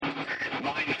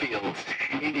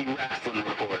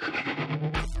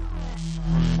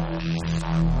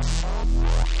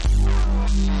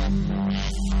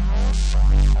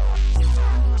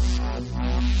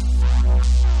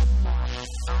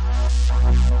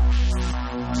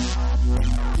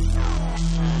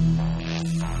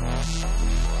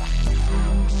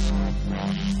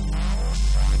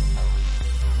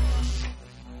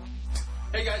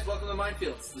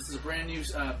Minefields. This is a brand new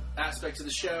aspect to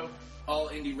the show, all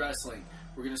indie wrestling.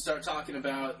 We're going to start talking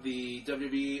about the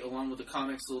WWE along with the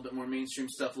comics, a little bit more mainstream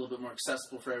stuff, a little bit more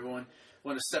accessible for everyone. I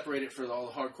want to separate it for all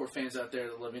the hardcore fans out there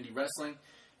that love indie wrestling.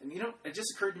 And, it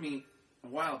just occurred to me a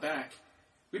while back.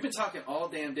 We've been talking all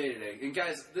damn day today. And,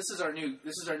 guys, this is our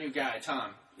new guy,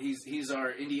 Tom. He's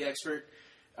our indie expert.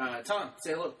 Tom,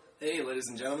 say hello. Hey, ladies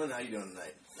and gentlemen. How you doing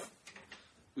tonight?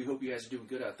 We hope you guys are doing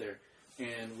good out there.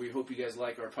 And we hope you guys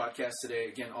like our podcast today.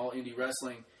 Again, all indie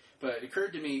wrestling. But it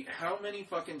occurred to me, how many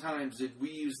fucking times did we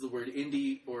use the word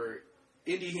indie or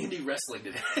indie wrestling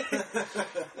today?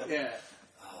 Yeah.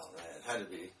 Oh, man. Had to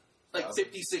be. Like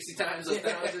 50, 60 times,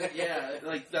 1,000. Yeah.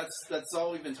 Like, that's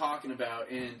all we've been talking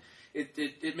about. And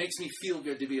it makes me feel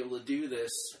good to be able to do this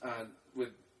with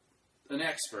an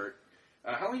expert.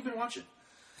 How long have you been watching?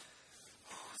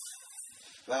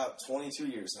 About 22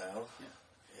 years now.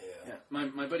 Yeah.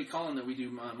 My buddy Colin that we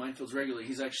do Minefields regularly,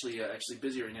 he's actually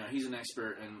busy right now. He's an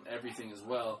expert in everything as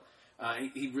well.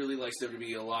 He really likes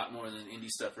WWE a lot more than indie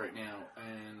stuff right now,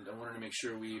 and I wanted to make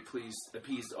sure we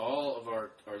appeased all of our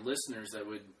listeners that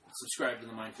would subscribe to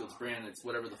the Minefields brand. It's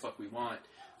whatever the fuck we want.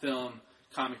 Film,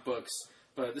 comic books,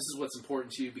 but this is what's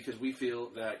important to you because we feel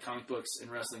that comic books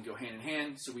and wrestling go hand in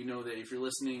hand, so we know that if you're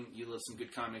listening, you love some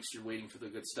good comics, you're waiting for the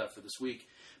good stuff for this week.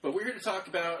 But we're here to talk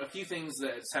about a few things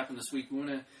that's happened this week.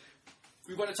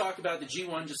 We want to talk about the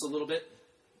G1 just a little bit,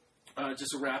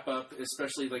 just to wrap up,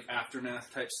 especially like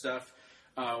aftermath type stuff.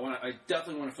 I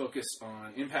definitely want to focus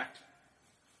on Impact.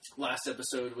 Last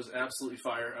episode was absolutely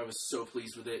fire. I was so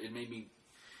pleased with it. It made me...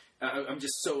 I'm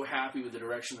just so happy with the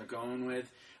direction they're going with.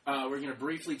 We're going to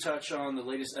briefly touch on the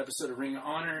latest episode of Ring of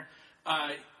Honor,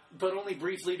 but only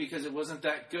briefly because it wasn't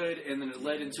that good, and then it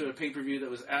led into a pay-per-view that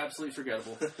was absolutely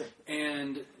forgettable.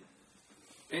 And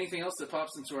anything else that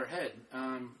pops into our head.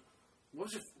 What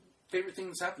was your favorite thing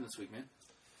that's happened this week, man?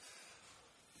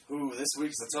 Ooh, this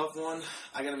week's a tough one.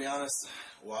 I gotta be honest,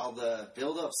 while the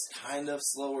build-up's kind of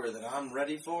slower than I'm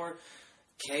ready for,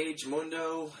 Cage,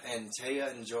 Mundo, and Taya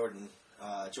and Jordan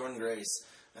Grace.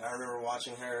 And I remember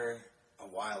watching her a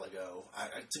while ago.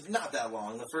 Not that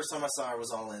long. The first time I saw her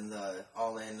was all in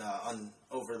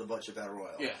Over the Butcher Battle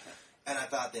Royal. Yeah. And I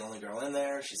thought the only girl in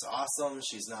there, she's awesome.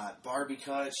 She's not Barbie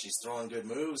cut. She's throwing good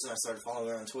moves. And I started following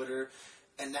her on Twitter.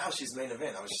 And now she's main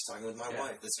event. I was just talking with my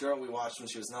wife. This girl we watched when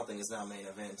she was nothing is now main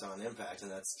event on Impact, and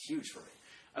that's huge for me.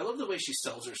 I love the way she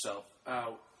sells herself.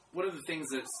 One of the things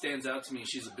that stands out to me,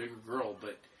 she's a bigger girl,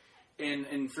 but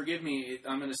and forgive me,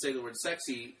 I'm going to say the word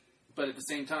sexy, but at the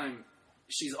same time,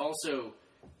 she's also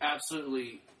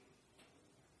absolutely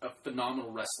a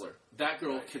phenomenal wrestler. That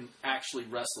girl can actually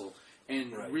wrestle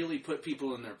and really put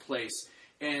people in their place.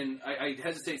 And I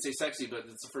hesitate to say sexy, but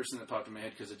it's the first thing that popped in my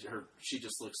head because she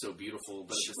just looks so beautiful.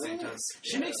 But at the same time,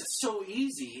 she makes it so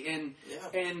easy, and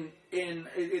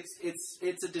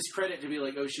it's a discredit to be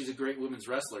like, oh, she's a great women's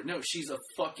wrestler. No, she's a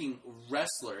fucking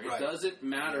wrestler. It doesn't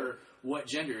matter what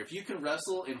gender. If you can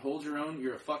wrestle and hold your own,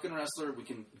 you're a fucking wrestler. We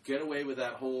can get away with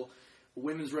that whole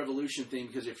women's revolution thing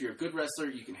because if you're a good wrestler,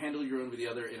 you can handle your own with the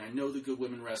other, and I know the good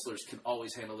women wrestlers can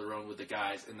always handle their own with the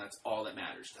guys, and that's all that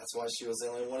matters. That's why she was the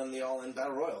only one in the All-In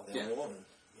Battle Royal, the only woman,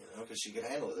 because she could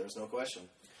handle it. There was no question.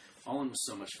 All-In was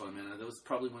so much fun, man. That was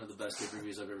probably one of the best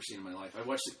pay-per-views I've ever seen in my life. I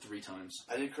watched it 3 times.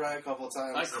 I did cry a couple of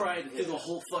times. I cried through the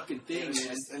whole fucking thing,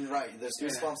 man. There's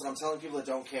goosebumps, and I'm telling people that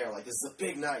don't care, like, this is the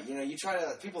big night.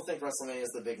 People think WrestleMania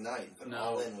is the big night, but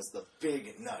All-In was the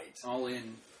big night.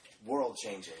 All-In. World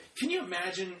changing. Can you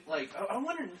imagine? Like, I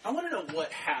want to know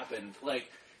what happened. Like,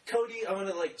 Cody, I want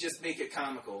to just make it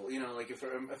comical. Like if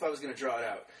I was going to draw it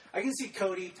out, I can see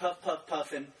Cody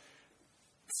puffing,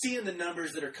 seeing the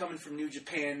numbers that are coming from New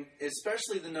Japan,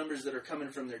 especially the numbers that are coming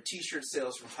from their T-shirt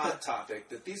sales from Hot Topic.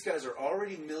 That these guys are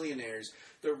already millionaires.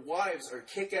 Their wives are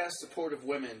kick-ass supportive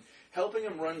women, helping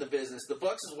them run the business. The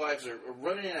Bucks' wives are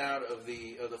running it out of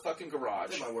the fucking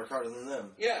garage. They might work harder than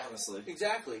them. Yeah, honestly,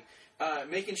 exactly.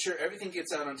 Making sure everything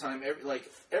gets out on time.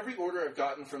 Every order I've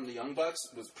gotten from the Young Bucks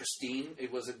was pristine.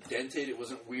 It wasn't dented. It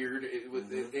wasn't weird.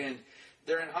 And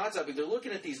they're in Hot Topic. They're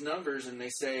looking at these numbers and they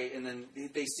say, and then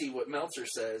they see what Meltzer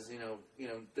says.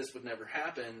 This would never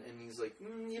happen. And he's like,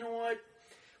 you know what?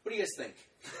 What do you guys think?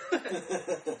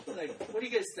 What do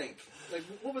you guys think? Like,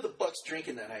 what were the Bucks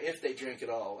drinking that night, if they drank at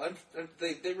all?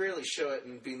 They rarely show it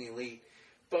in Being the Elite,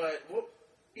 but.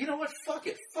 You know what? Fuck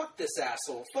it. Fuck this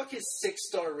asshole. Fuck his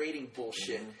 6-star rating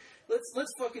bullshit.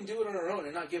 Let's fucking do it on our own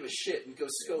and not give a shit and go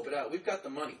scope it out. We've got the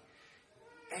money.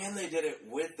 And they did it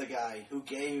with the guy who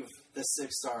gave the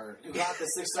 6-star, who got the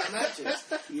 6-star matches.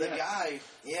 The guy,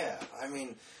 I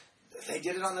mean, they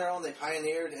did it on their own. They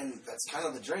pioneered, and that's kind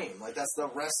of the dream. Like, that's the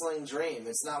wrestling dream.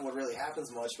 It's not what really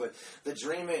happens much, but the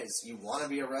dream is you want to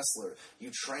be a wrestler.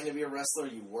 You train to be a wrestler.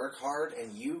 You work hard,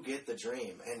 and you get the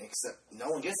dream. And except no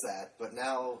one gets that, but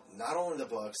now not only the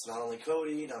Bucks, not only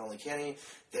Cody, not only Kenny,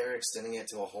 they're extending it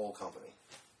to a whole company.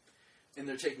 And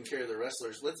they're taking care of their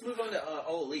wrestlers. Let's move on to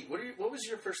All Elite. What was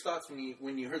your first thoughts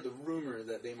when you heard the rumor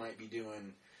that they might be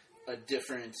doing a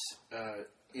different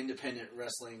independent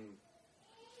wrestling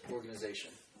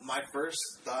organization? My first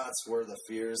thoughts were the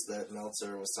fears that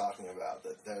Meltzer was talking about,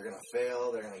 that they're going to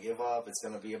fail, they're going to give up, it's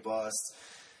going to be a bust.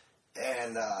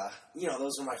 And,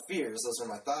 those are my fears, those are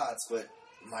my thoughts, but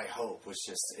my hope was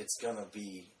just, it's going to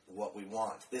be what we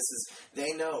want.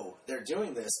 They know they're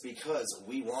doing this because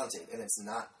we want it, and it's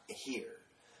not here.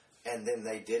 And then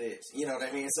they did it. You know what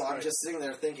I mean? So I'm just sitting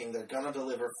there thinking they're going to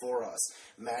deliver for us.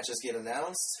 Matches get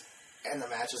announced, and the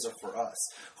matches are for us.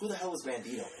 Who the hell is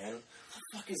Bandito, man? Who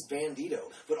the fuck is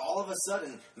Bandito? But all of a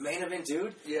sudden, main event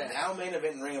dude, now main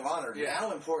event in Ring of Honor. Yeah.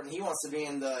 Now important, he wants to be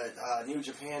in the New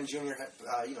Japan Junior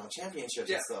championships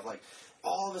and stuff. Like,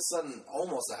 all of a sudden,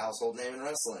 almost a household name in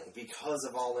wrestling because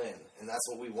of All In. And that's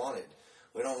what we wanted.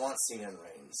 We don't want Cena and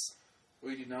Reigns.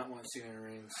 We do not want Cena and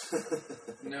Reigns.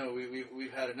 No,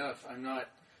 we've had enough. I'm not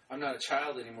a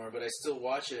child anymore, but I still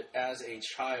watch it as a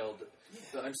child.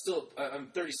 Yeah. I'm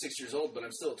 36 years old, but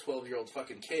I'm still a 12-year-old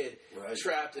fucking kid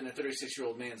trapped in a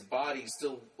 36-year-old man's body,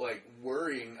 still like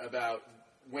worrying about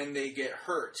when they get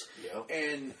hurt. Yep.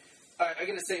 And I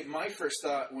gotta say, my first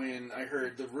thought when I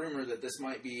heard the rumor that this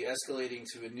might be escalating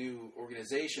to a new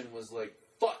organization was like,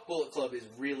 fuck, Bullet Club is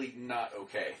really not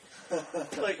okay.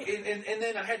 And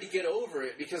then I had to get over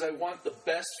it because I want the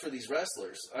best for these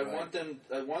wrestlers. I want them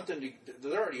to,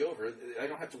 they're already over it. I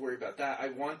don't have to worry about that. I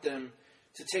want them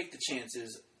to take the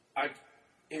chances.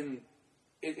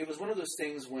 It was one of those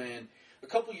things when, a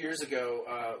couple years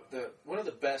ago, one of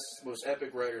the best, most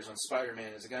epic writers on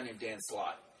Spider-Man is a guy named Dan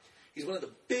Slott. He's one of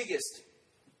the biggest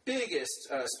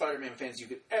Spider-Man fans you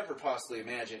could ever possibly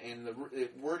imagine, and the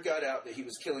word got out that he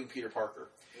was killing Peter Parker.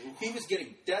 Ooh. He was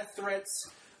getting death threats.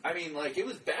 I mean, like, it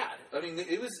was bad. I mean,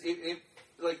 it was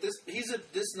like this. He's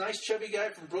this nice chubby guy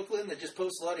from Brooklyn that just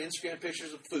posts a lot of Instagram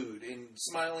pictures of food and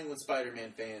smiling with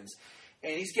Spider-Man fans,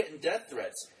 and he's getting death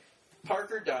threats.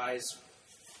 Parker dies.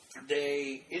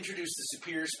 They introduce the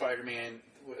Superior Spider-Man.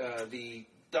 The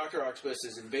Dr. Octopus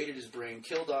has invaded his brain,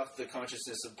 killed off the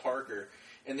consciousness of Parker,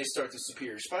 and they start the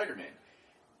Superior Spider-Man.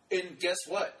 And guess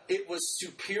what? It was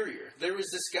superior. There was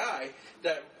this guy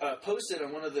that posted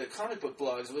on one of the comic book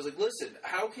blogs and was like, listen,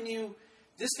 how can you...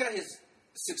 This guy has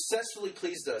successfully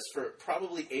pleased us for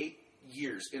probably 8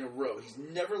 years in a row. He's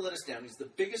never let us down. He's the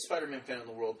biggest Spider-Man fan in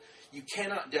the world. You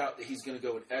cannot doubt that he's going to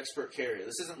go an expert carrier.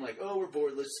 This isn't like, oh, we're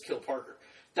bored, let's just kill Parker.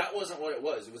 That wasn't what it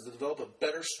was. It was to develop a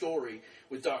better story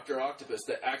with Dr. Octopus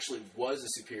that actually was a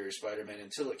superior Spider-Man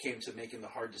until it came to making the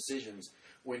hard decisions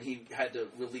when he had to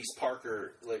release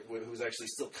Parker, like, who was actually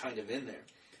still kind of in there.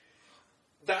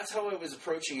 That's how I was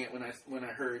approaching it when I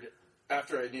heard,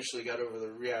 after I initially got over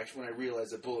the reaction, when I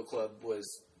realized that Bullet Club was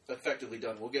effectively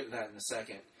done. We'll get to that in a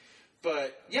second.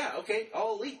 But, yeah, okay,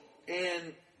 All Elite.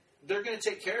 And they're going to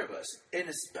take care of us. And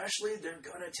especially they're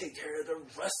going to take care of the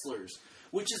wrestlers,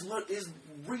 which is what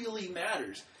really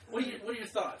matters. What are your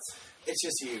thoughts? It's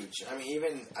just huge. I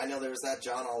mean, I know there was that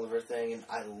John Oliver thing, and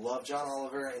I love John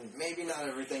Oliver, and maybe not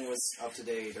everything was up to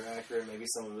date or accurate. Maybe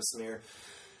some of it was smear.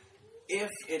 If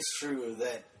it's true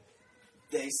that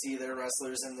they see their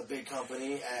wrestlers in the big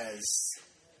company as,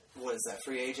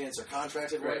 free agents or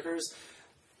contracted workers,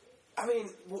 I mean,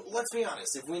 let's be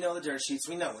honest. If we know the dirt sheets,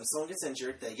 we know when someone gets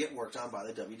injured, they get worked on by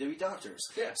the WWE doctors.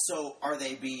 Yeah. So are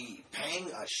they paying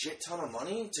a shit ton of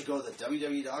money to go to the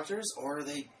WWE doctors, or are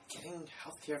they getting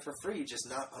healthcare for free, just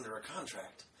not under a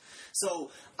contract?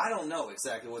 So I don't know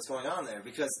exactly what's going on there,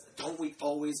 because don't we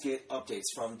always get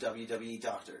updates from WWE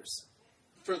doctors?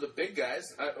 For the big guys,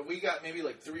 we got maybe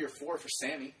like 3 or 4 for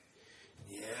Sammy.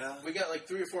 Yeah. We got like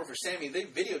 3 or 4 for Sammy. They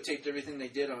videotaped everything they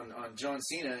did on John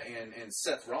Cena and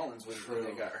Seth Rollins when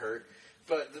they got hurt.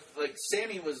 But,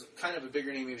 Sammy was kind of a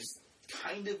bigger name. He was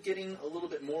kind of getting a little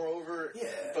bit more over. Yeah.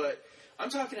 But I'm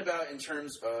talking about in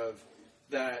terms of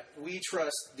that we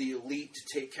trust the elite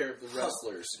to take care of the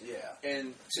wrestlers. Yeah.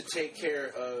 And to take care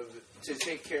of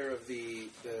the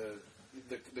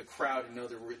crowd and know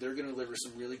that they're going to deliver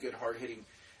some really good, hard-hitting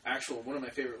one of my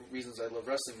favorite reasons I love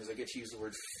wrestling is I get to use the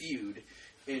word feud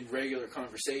in regular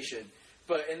conversation.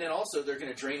 And then also they're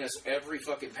going to drain us every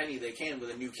fucking penny they can with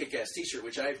a new Kick-Ass T-shirt,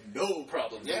 which I have no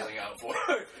problem dealing out for.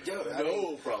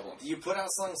 No problem. You put out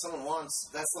something someone wants.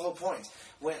 That's the whole point.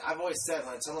 When I've always said,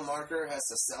 when a telemarketer has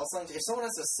to sell something, if someone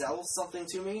has to sell something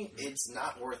to me, it's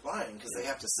not worth buying because they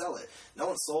have to sell it. No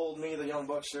one sold me the Young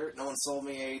Bucks shirt. No one sold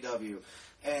me AEW.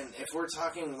 And if we're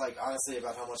talking, like, honestly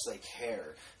about how much they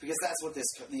care, because that's what this,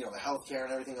 the healthcare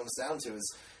and everything comes down to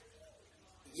is,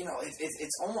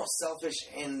 it's almost selfish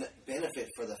in benefit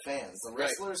for the fans. The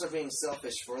wrestlers are being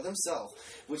selfish for themselves,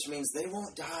 which means they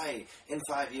won't die in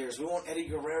 5 years. We won't Eddie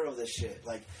Guerrero this shit.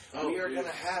 Like, we are going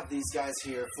to have these guys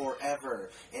here forever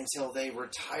until they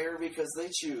retire because they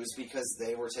choose, because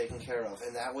they were taken care of.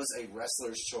 And that was a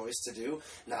wrestler's choice to do,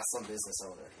 not some business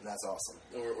owner. And that's awesome.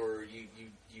 Or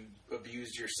you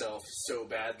abused yourself so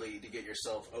badly to get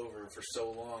yourself over for so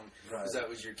long because that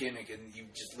was your gimmick, and you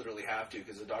just literally have to,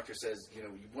 because the doctor says,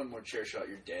 one more chair shot,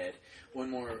 you're dead. One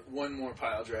more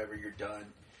pile driver, you're done.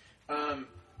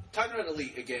 Talking about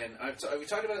Elite again, we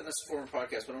talked about it in this former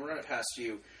podcast, but I'm going to run it past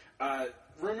you.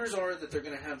 Rumors are that they're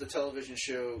going to have the television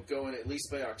show going at least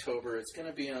by October. It's going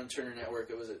to be on Turner Network.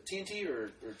 Was it TNT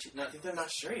or not? I think they're not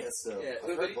sure yet. So yeah,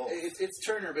 but it's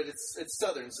Turner, but it's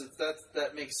Southern, so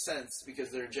that makes sense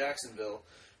because they're in Jacksonville.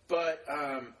 But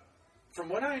from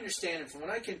what I understand and from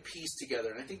what I can piece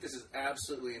together, and I think this is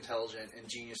absolutely intelligent and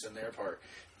genius on their part,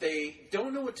 they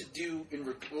don't know what to do.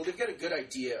 They've got a good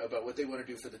idea about what they want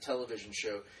to do for the television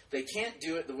show. They can't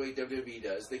do it the way WWE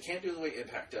does. They can't do it the way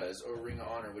Impact does, or Ring of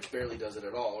Honor, which barely does it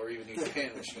at all, or even New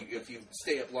Japan, which if you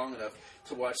stay up long enough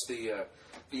to watch the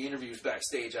interviews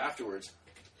backstage afterwards.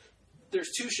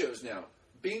 There's two shows now.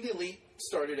 Being the Elite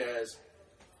started as,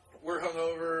 we're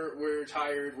hungover, we're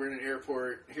tired, we're in an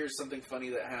airport, here's something funny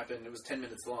that happened. It was 10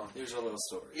 minutes long. Here's a little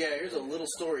story. Yeah, here's a little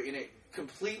story. And it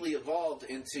completely evolved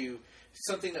into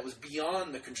something that was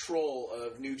beyond the control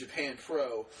of New Japan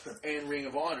Pro and Ring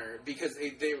of Honor, because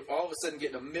they all of a sudden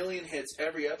get 1 million hits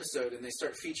every episode, and they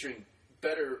start featuring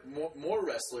better, more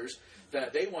wrestlers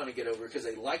that they want to get over because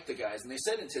they like the guys. And they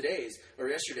said in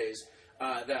yesterday's,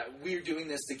 that we're doing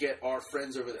this to get our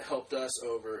friends over that helped us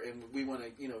over, and we want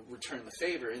to, return the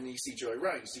favor. And then you see Joey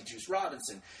Ryan, you see Juice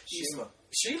Robinson,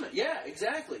 Shima, yeah,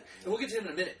 exactly. And we'll get to him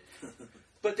in a minute.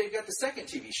 But they've got the second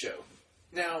TV show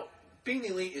now. Being the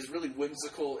Elite is really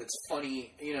whimsical. It's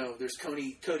funny. There's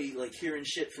Cody like hearing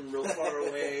shit from real far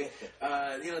away.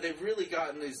 They've really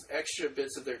gotten these extra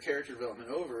bits of their character development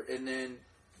over. And then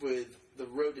with the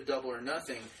Road to Double or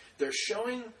Nothing, they're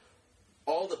showing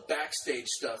all the backstage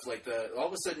stuff. Like all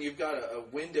of a sudden you've got a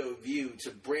window view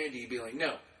to Brandy being like,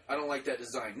 no, I don't like that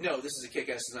design. No, this is a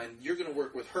kick-ass design. You're going to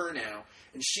work with her now,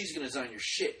 and she's going to design your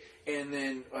shit. And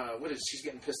then, she's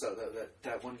getting pissed off.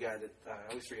 That one guy that,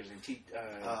 I always forget his name.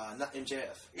 Not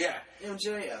MJF. Yeah.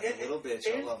 MJF, a little bitch.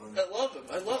 I love him.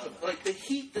 I love him. Like, the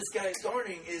heat this guy is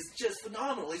garnering is just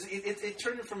phenomenal. It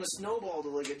turned him from a snowball to,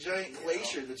 like, a giant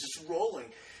glacier that's just rolling.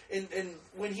 And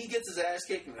when he gets his ass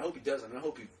kicked, and I hope he doesn't. I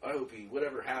hope he,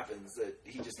 whatever happens, that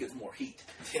he just gets more heat.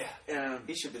 Yeah.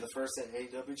 He should be the first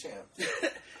AEW champ.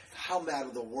 How mad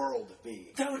would the world be?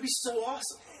 That would be so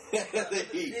awesome.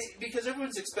 Because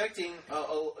everyone's expecting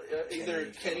either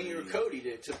Kenny or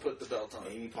Cody to put the belt on.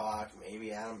 Maybe Pac,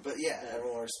 maybe Adam. But yeah,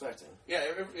 everyone we're expecting. Yeah,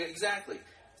 exactly.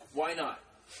 Why not?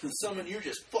 Someone you're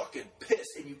just fucking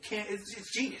pissed and you can't.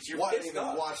 It's genius. You're Why pissed didn't even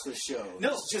off. watch the show? No,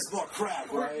 it's just more crap,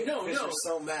 right? No. You're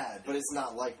so mad, but it's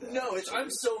not like that. No, I'm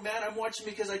so mad. I'm watching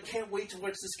because I can't wait to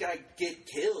watch this guy get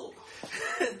killed.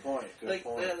 Good point. Good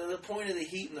point. The point of the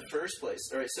heat in the first place.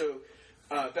 All right, so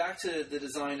back to the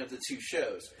design of the two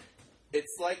shows.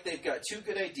 It's like they've got two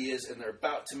good ideas and they're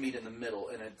about to meet in the middle,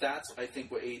 and that's, I think,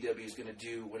 what AEW is going to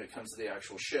do when it comes to the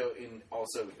actual show, and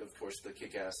also, of course, the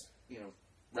kick-ass,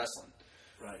 wrestling.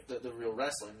 Right. The real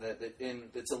wrestling. And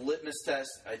it's a litmus test.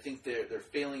 I think they're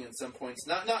failing in some points.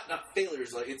 Not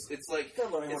failures. Like it's like they're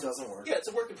learning what doesn't work. Yeah, it's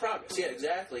a work in progress. Yeah,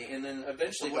 exactly. And then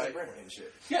eventually, the librarian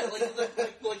shit. Yeah, like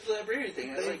the librarian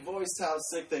thing. They voiced how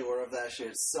sick they were of that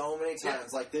shit so many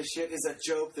times. Yeah. Like, this shit is a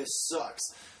joke. This sucks.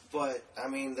 But I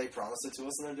mean, they promised it to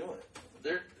us, and they're doing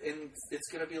it. And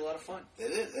it's going to be a lot of fun. It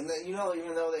is. And then,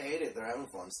 even though they hate it, they're having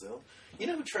fun still.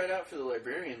 Who tried out for the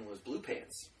librarian was Blue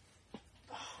Pants.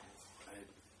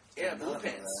 Yeah, Blue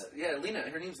Pants. Yeah, Lena.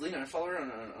 Her name's Lena. I follow her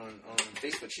on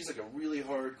Facebook. She's like a really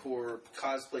hardcore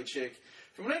cosplay chick.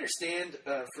 From what I understand,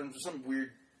 from some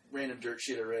weird random dirt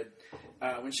shit I read,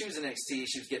 when she was in NXT,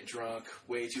 she was getting drunk,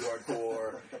 way too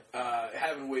hardcore,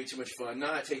 having way too much fun,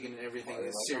 not taking everything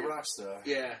serious. Like a rock star.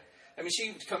 Yeah. I mean,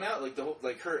 she would come out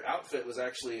her outfit was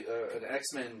actually an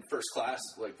X-Men First Class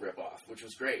ripoff, which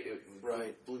was great.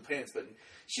 Right. Blue Pants, but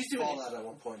she's doing Fallout at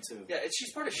one point too. Yeah,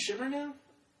 she's part of Shimmer now.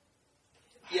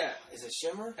 Yeah. Is it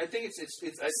Shimmer? I think it's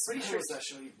I'm pretty sure it's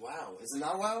it's... actually WoW. Is it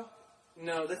not WoW?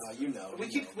 No, that's... You know. We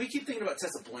keep thinking about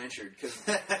Tessa Blanchard, because...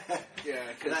 yeah,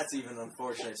 cause that's even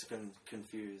unfortunate to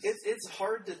confuse. It's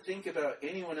hard to think about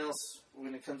anyone else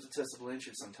when it comes to Tessa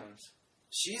Blanchard sometimes.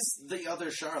 She's the other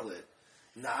Charlotte.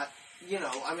 Not,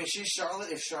 I mean, she's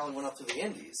Charlotte if Charlotte went up to the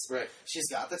Indies. Right. She's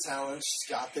got the talent,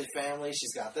 she's got the family,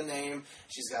 she's got the name,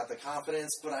 she's got the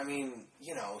confidence, but I mean,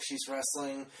 she's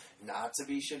wrestling not to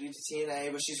be shitty to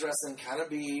TNA, but she's wrestling kind of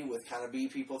B with kind of B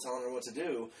people telling her what to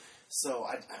do. So,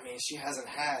 I mean, she hasn't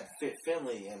had Fit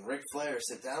Finlay and Ric Flair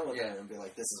sit down with her and be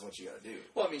like, this is what you gotta do.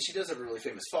 Well, I mean, she does have a really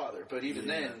famous father, but even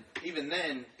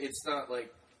then, it's not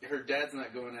like her dad's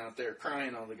not going out there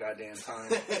crying all the goddamn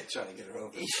time. Trying to get her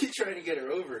over. He's trying to get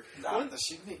her over. Not that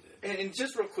she needed. And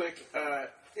just real quick,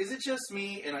 is it just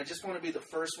me, and I just want to be the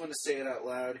first one to say it out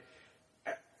loud,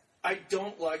 I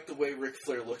don't like the way Ric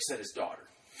Flair looks at his daughter.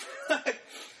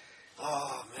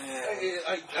 Oh, man.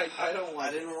 I don't want...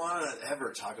 I didn't want to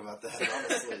ever talk about that,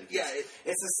 honestly. Yeah.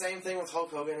 It's the same thing with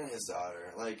Hulk Hogan and his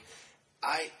daughter. Like,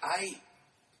 I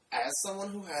as someone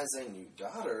who has a new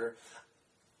daughter,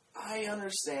 I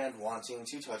understand wanting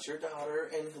to touch your daughter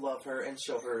and love her and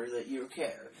show her that you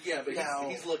care. Yeah, but now,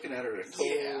 he's looking at her a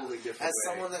totally different way. As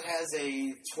someone that has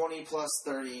a 20 plus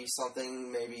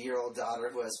 30-something, maybe year-old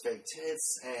daughter who has fake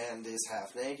tits and is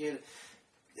half naked...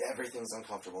 Everything's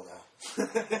uncomfortable now.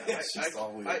 It's just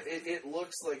all weird. It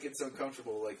looks like it's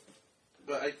uncomfortable,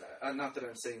 but I'm not that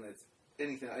I'm saying that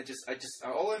anything. I just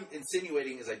all I'm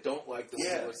insinuating is I don't like the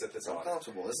way he looks at this. It's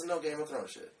uncomfortable. This is no Game of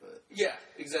Thrones shit, but yeah,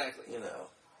 exactly.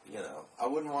 I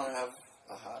wouldn't want to have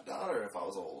a hot daughter if I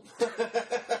was old,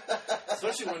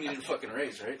 especially when you didn't fucking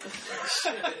raise, right?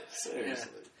 Shit,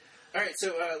 seriously. Yeah. All right,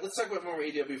 so let's talk about more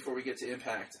AEW before we get to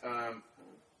Impact.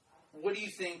 What do you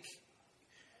think?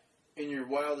 In your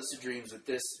wildest of dreams, that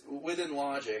this, within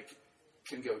logic,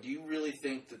 can go? Do you really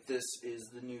think that this is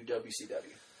the new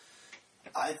WCW?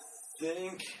 I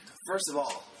think, first of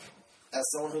all, as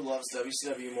someone who loves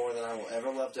WCW more than I will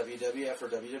ever love WWF or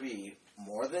WWE,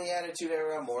 more than the Attitude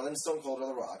Era, more than Stone Cold or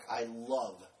The Rock, I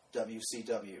love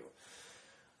WCW.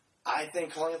 I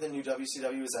think calling it the new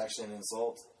WCW is actually an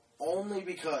insult. Only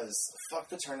because, fuck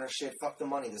the Turner shit, fuck the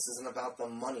money. This isn't about the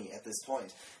money at this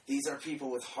point. These are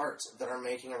people with heart that are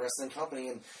making a wrestling company,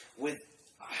 and with,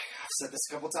 I've said this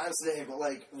a couple times today, but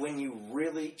when you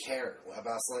really care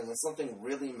about something, when something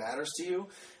really matters to you,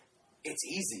 it's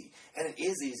easy. And it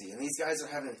is easy. And these guys are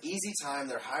having an easy time.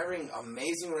 They're hiring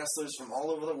amazing wrestlers from all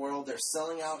over the world. They're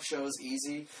selling out shows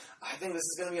easy. I think this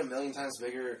is going to be a million times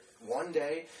bigger one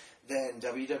day than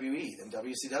WWE, than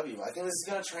WCW. I think this is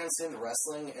going to transcend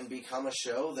wrestling and become a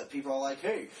show that people are like,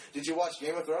 hey, did you watch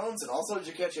Game of Thrones? And also, did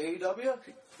you catch AEW?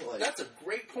 That's a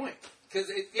great point.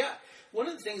 Because, one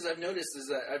of the things I've noticed is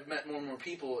that I've met more and more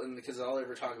people, and because all I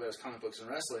ever talk about is comic books and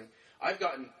wrestling, I've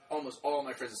gotten almost all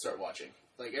my friends to start watching.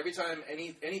 Every time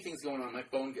anything's going on, my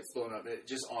phone gets blown up, and it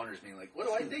just honors me. What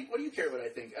do I think? What do you care what I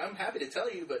think? I'm happy to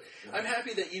tell you, but I'm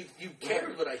happy that you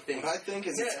cared what I think. What I think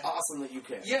is it's awesome that you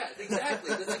care. Yeah,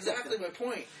 exactly. That's exactly my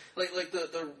point. Like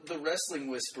the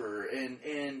Wrestling Whisperer,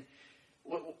 and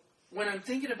when I'm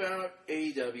thinking about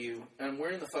AEW, and I'm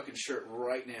wearing the fucking shirt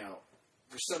right now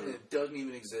for something that doesn't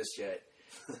even exist yet,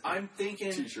 I'm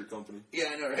thinking... T-shirt company.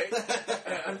 Yeah, I know,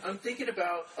 right? I'm thinking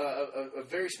about a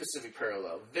very specific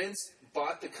parallel. Vince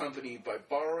bought the company by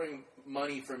borrowing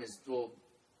money from his dad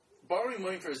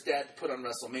to put on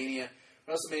WrestleMania.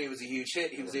 WrestleMania was a huge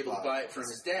hit. He was able to buy it from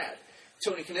his dad.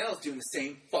 Tony Kanell's doing the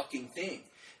same fucking thing.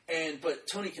 But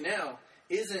Tony Kanell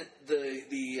isn't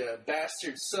the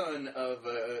bastard son of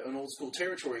an old school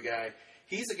territory guy.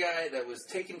 He's a guy that was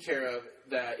taken care of,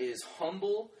 that is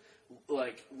humble,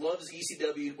 loves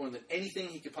ECW more than anything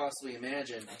he could possibly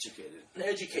imagine.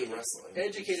 Educated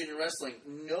in wrestling,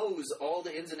 knows all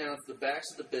the ins and outs, the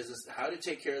backs of the business, how to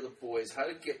take care of the boys, how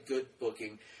to get good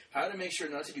booking, how to make sure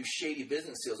not to do shady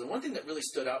business deals. And one thing that really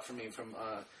stood out for me from,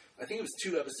 I think it was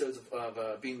 2 episodes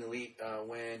of Being the Elite,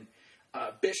 when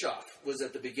Bischoff was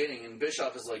at the beginning, and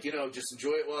Bischoff is just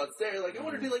enjoy it while it's there. I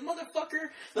want to be motherfucker,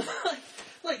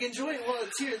 enjoy it while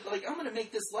it's here. I'm going to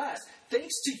make this last.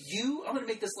 Thanks to you, I'm going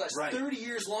to make this last 30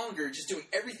 years longer, just doing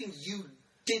everything you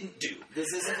didn't do.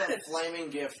 This isn't a flaming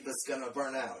gift that's going to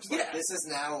burn out. This is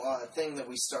now a thing that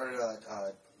we started,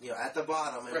 at the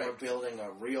bottom, and we're building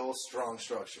a real strong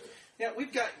structure. Yeah,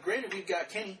 we've got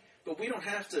Kenny, but we don't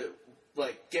have to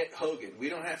get Hogan. We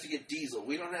don't have to get Diesel.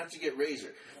 We don't have to get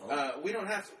Razor. We don't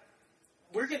have to.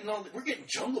 We're getting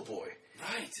Jungle Boy.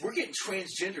 Right. We're getting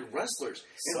transgender wrestlers,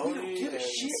 and we don't give a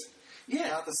shit. Yeah.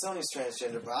 Not that Sony's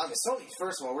transgender, but I mean, Sony,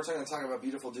 first of all, we're going to talk about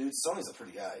beautiful dudes. Sony's a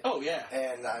pretty guy. Oh, yeah.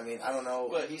 And, I mean, I don't know.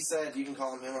 But he said you can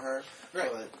call him or her. Right.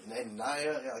 But, and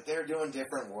Nia, like, they're doing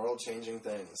different world-changing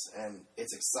things. And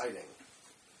it's exciting.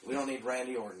 We don't need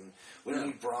Randy Orton. We don't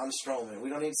need Braun Strowman. We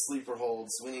don't need sleeper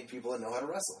holds. We need people that know how to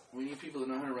wrestle. We need people that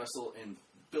know how to wrestle and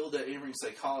build that in-ring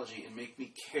psychology and make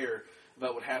me care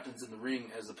about what happens in the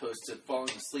ring as opposed to falling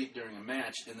asleep during a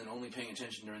match and then only paying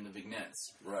attention during the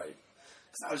vignettes. Right.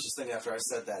 Because I was just thinking after I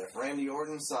said that, if Randy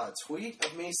Orton saw a tweet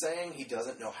of me saying he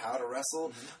doesn't know how to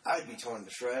wrestle, I'd be torn to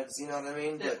shreds, you know what I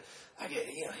mean? Yeah. But I get,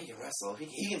 he can wrestle. He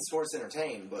can sports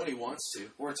entertain, but When he wants to.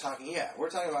 we're talking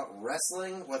about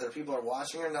wrestling, whether people are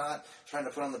watching or not, trying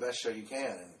to put on the best show you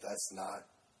can, and that's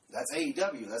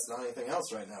AEW. That's not anything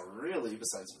else right now, really,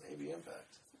 besides maybe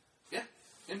Impact. Yeah.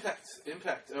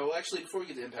 Impact. Oh, actually, before we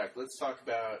get to Impact, let's talk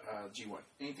about G1.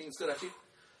 Anything that stood out to you?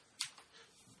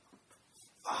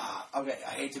 Okay,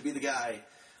 I hate to be the guy.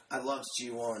 I loved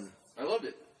G1. I loved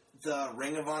it. The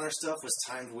Ring of Honor stuff was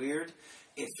timed weird.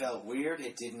 It felt weird.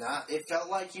 It did not. It felt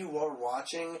like you were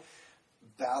watching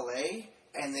ballet,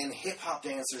 and then hip-hop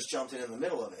dancers jumped in the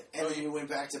middle of it. And then you went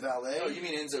back to ballet. Oh, you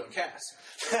mean Enzo and Cass.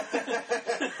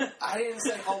 I didn't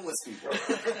say homeless people.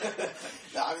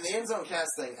 No, I mean, the Enzo Cass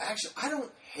thing, actually, I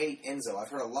don't hate Enzo. I've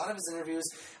heard a lot of his interviews,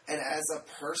 and as a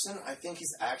person, I think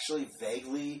he's actually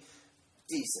vaguely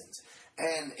decent.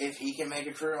 And if he can make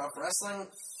a career off wrestling,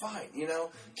 fine. You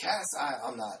know, Cass, I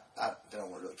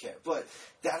don't really care. But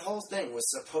that whole thing was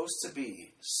supposed to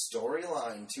be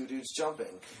storyline, two dudes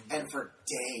jumping, and for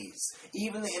days,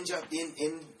 even the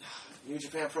in New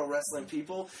Japan Pro Wrestling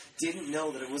people didn't know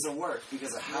that it was a work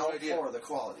because of how poor the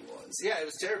quality was. Yeah, it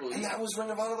was terrible. And that was Ring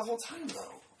of Honor the whole time,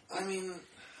 though. I mean,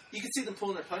 you could see them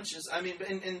pulling their punches. I mean,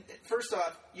 and first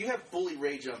off, you have Bully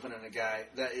Ray jumping on a guy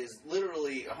that is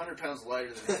literally 100 pounds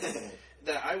lighter than him.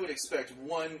 That I would expect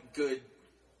one good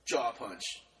jaw punch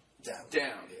down.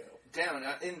 And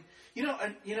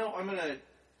I'm gonna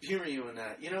humor you in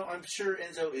that. You know, I'm sure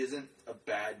Enzo isn't a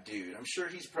bad dude. I'm sure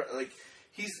he's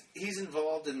he's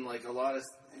involved in like a lot of.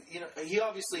 You know, he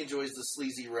obviously enjoys the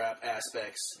sleazy rap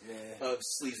aspects of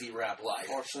sleazy rap life.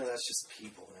 Unfortunately, that's just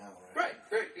people now, right?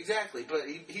 Right, exactly. But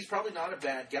he's probably not a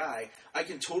bad guy. I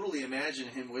can totally imagine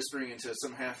him whispering into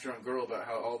some half-drunk girl about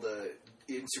how all the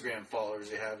Instagram followers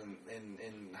they have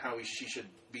and how she should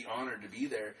be honored to be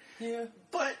there. Yeah.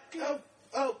 But,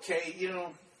 okay, you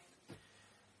know,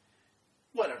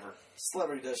 whatever.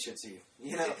 Celebrity does shit to you.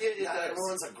 You know, it not does.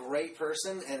 everyone's a great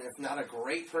person, and if not a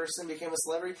great person became a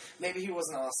celebrity, maybe he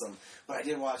wasn't awesome. But I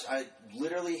did watch. I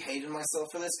literally hated myself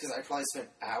for this because I probably spent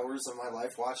hours of my life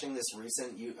watching this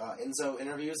recent Enzo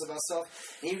interviews about stuff.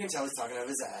 And you can tell he's talking out of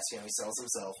his ass. You know, he sells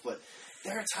himself. But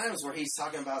there are times where he's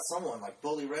talking about someone like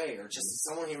Bully Ray or just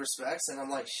someone he respects, and I'm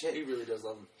like, shit. He really does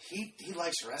love him. He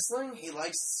likes wrestling. He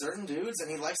likes certain dudes, and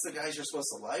he likes the guys you're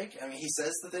supposed to like. I mean, he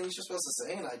says the things you're supposed to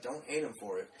say, and I don't hate him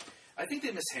for it. I think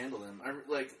they mishandled him.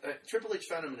 Triple H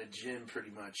found him in a gym, pretty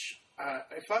much.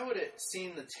 If I would have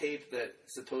seen the tape that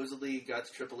supposedly got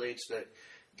to Triple H that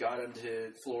got him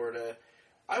to Florida,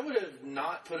 I would have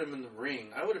not put him in the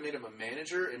ring. I would have made him a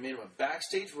manager and made him a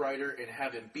backstage writer and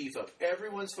have him beef up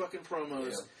everyone's fucking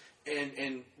promos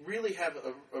and really have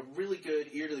a really good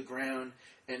ear to the ground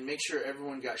and make sure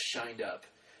everyone got shined up.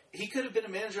 He could have been a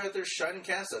manager out there shining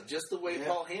Cass up, just the way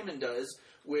Paul Heyman does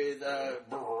with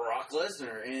Brock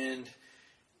Lesnar. And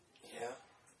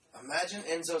imagine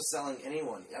Enzo selling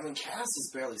anyone. I mean, Cass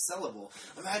is barely sellable.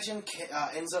 Imagine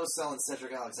Enzo selling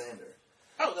Cedric Alexander.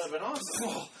 Oh, that would have been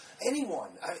awesome.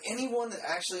 Anyone that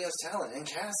actually has talent. And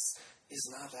Cass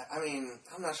is not that. I mean,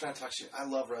 I'm not trying to talk shit. I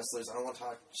love wrestlers. I don't want to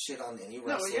talk shit on any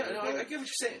wrestler. I get what you're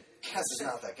saying. Cass is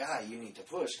not that guy you need to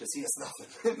push because he has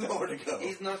nothing, nowhere to go.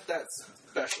 He's not that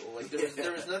special. Like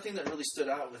there was nothing that really stood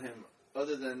out with him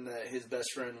other than that his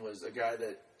best friend was a guy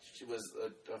that was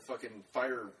a fucking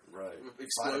fire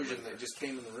explosion that just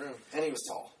came in the room. And he was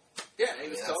tall. Yeah, he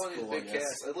was tall and he cool, was big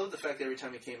ass. I love the fact that every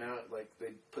time he came out, like,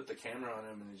 they put the camera on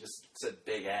him and it just said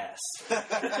big ass.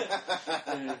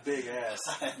 Big ass.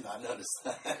 I have not noticed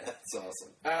that. That's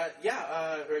awesome.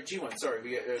 Or G1, sorry.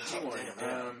 We got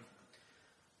G1.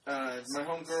 My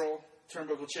homegirl,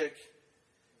 turnbuckle chick,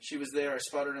 she was there. I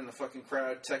spotted her in the fucking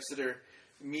crowd, texted her,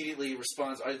 immediately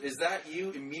responds, is that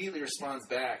you? Immediately responds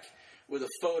back with a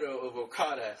photo of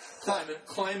Okada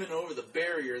climbing over the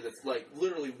barrier that's like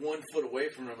literally 1 foot away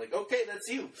from her. I'm like, okay, that's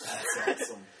you. That's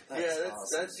awesome.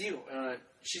 That's you.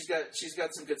 She's got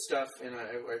some good stuff, and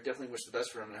I definitely wish the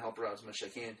best for her. I'm going to help her out as much as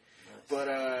I can. Nice. But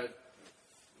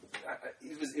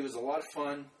it was a lot of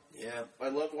fun. Yeah, I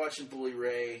loved watching Bully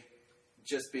Ray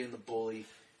just being the bully.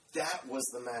 that was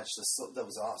the match that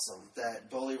was awesome. That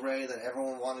Bully Ray, that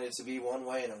everyone wanted it to be one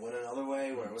way and it went another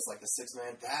way, where it was like the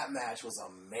 6-man. That match was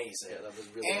amazing. Yeah, that was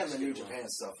really And the New Japan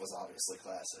stuff was obviously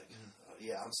classic.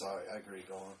 Yeah, I'm sorry. I agree.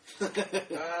 Go on.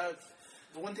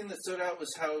 The one thing that stood out was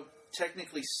how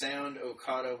technically sound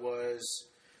Okada was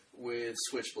with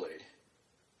Switchblade.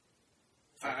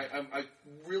 I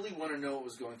really want to know what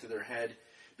was going through their head,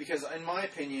 because in my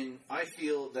opinion, I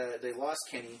feel that they lost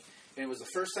Kenny, and it was the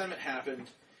first time it happened.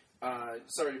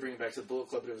 Sorry to bring it back to the Bullet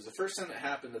Club, but it was the first time it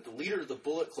happened that the leader of the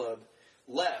Bullet Club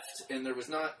left, and there was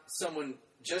not someone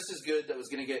just as good that was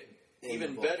going to get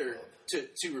even better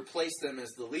to replace them as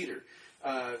the leader.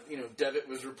 Devitt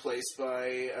was replaced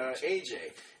by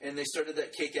AJ, and they started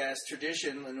that kick-ass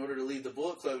tradition. In order to lead the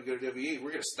Bullet Club to go to WWE,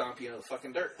 we're going to stomp you into the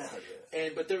fucking dirt.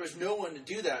 But there was no one to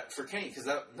do that for Kenny, because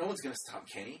no one's going to stomp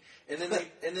Kenny. And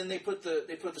then they put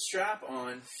the strap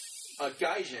on a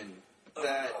Gaijin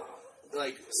that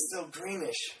still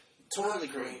greenish. Totally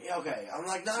green. Okay, I'm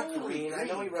like, not totally green. I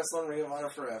know he wrestled on Ring of Honor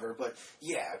forever, but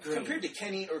yeah, green. Compared to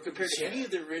Kenny, or compared to any of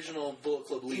the original Bullet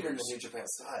Club leaders. Even the New Japan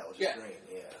style, just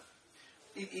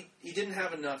green, He didn't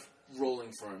have enough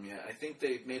rolling for him yet. I think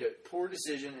they made a poor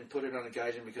decision and put it on a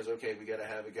Gaijin because, okay, we got to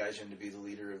have a Gaijin to be the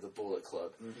leader of the Bullet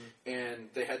Club. Mm-hmm. And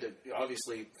they had to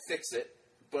obviously fix it,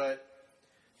 but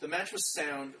the match was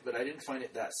sound, but I didn't find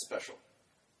it that special.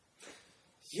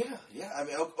 Yeah. I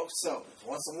mean, so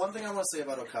one thing I want to say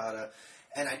about Okada,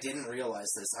 and I didn't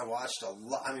realize this. I watched a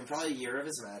lot. I mean, probably a year of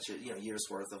his matches, year's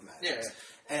worth of matches.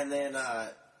 Yeah. And then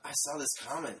I saw this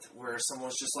comment where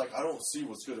someone's just like, I don't see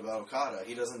what's good about Okada.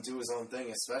 He doesn't do his own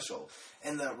thing as special.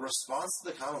 And the response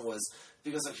to the comment was,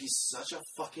 because he's such a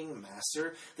fucking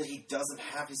master that he doesn't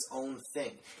have his own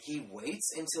thing. He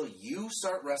waits until you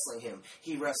start wrestling him.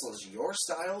 He wrestles your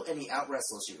style, and he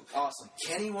out-wrestles you. Awesome.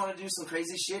 Kenny want to do some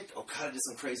crazy shit? Okada did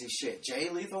some crazy shit. Jay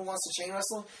Lethal wants to chain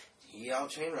wrestle? He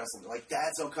out-chain wrestled. Like,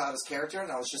 that's Okada's character,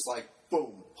 and I was just like,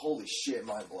 boom, holy shit,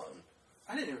 mind blown.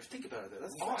 I didn't ever think about it, though.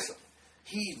 That's awesome.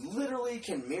 He literally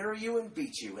can mirror you and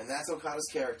beat you, and that's Okada's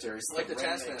character. He's like the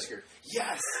Taskmaster.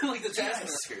 Yes! Like the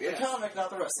Taskmaster, yeah. The comic,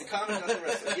 not the wrestling. The comic, not the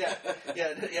wrestling,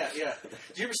 yeah.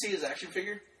 Did you ever see his action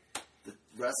figure? The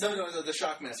wrestling? No, the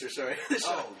Shockmaster, sorry.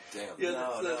 Oh, damn. Yeah,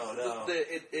 no.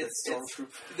 It's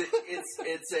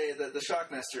the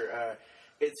Shockmaster.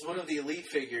 It's one of the Elite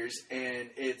figures, and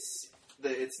it's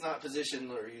not positioned,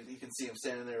 or you can see him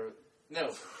standing there.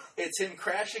 No, it's him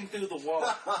crashing through the wall,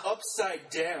 upside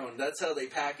down. That's how they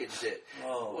packaged it.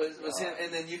 Was him,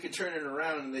 and then you could turn it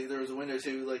around, and there was a window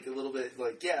too, like a little bit,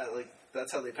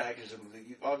 that's how they packaged him.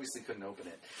 You obviously couldn't open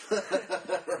it.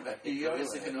 Right. You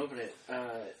obviously couldn't open it.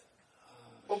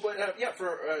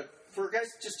 For guys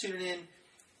just tuning in,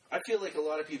 I feel like a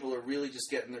lot of people are really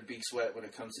just getting their beaks wet when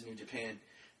it comes to New Japan.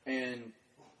 And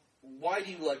why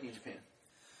do you like New Japan?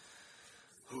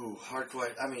 Ooh, hard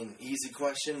question. I mean, easy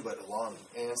question, but a long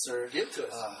answer. Give it to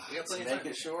us. We got plenty of time. Make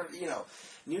it short.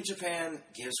 New Japan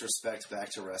gives respect back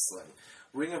to wrestling.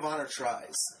 Ring of Honor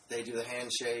tries. They do the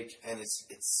handshake, and it's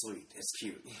sweet. It's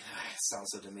cute. It sounds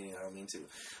so demeaning. I don't mean to.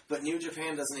 But New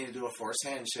Japan doesn't need to do a forced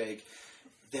handshake.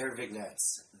 Their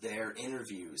vignettes, their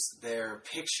interviews, their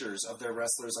pictures of their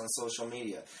wrestlers on social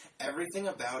media. Everything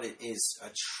about it is a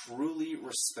truly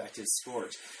respected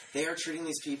sport. They are treating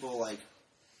these people like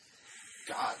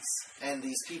gods, and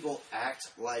these people act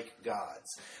like gods.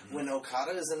 Mm-hmm. When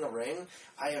Okada is in the ring,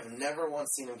 I have never once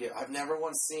seen him I've never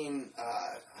once seen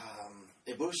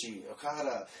Ibushi,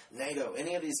 Okada, Naito,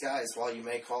 any of these guys. While you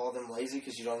may call them lazy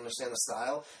because you don't understand the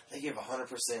style, they give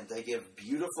 100%. They give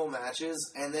beautiful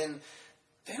matches, and then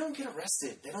they don't get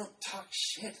arrested. They don't talk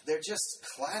shit. They're just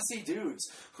classy dudes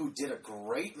who did a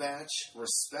great match,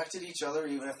 respected each other,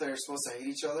 even if they're supposed to hate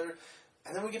each other,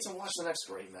 and then we get to watch the next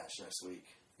great match next week.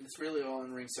 It's really all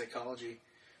in ring psychology.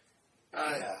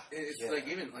 Like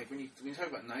even like when you talk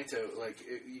about Naito,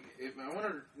 I want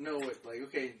to know what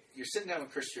okay, you're sitting down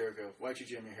with Chris Jericho, Y2J,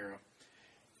 your hero,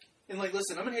 and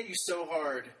listen, I'm gonna hit you so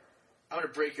hard, I'm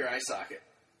gonna break your eye socket.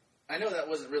 I know that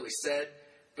wasn't really said,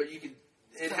 but you could.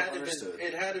 It had to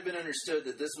have been understood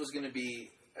that this was going to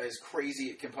be as crazy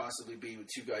it can possibly be with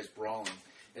two guys brawling,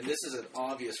 and this is an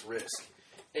obvious risk.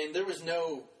 And there was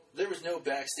no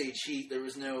backstage heat. There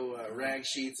was no rag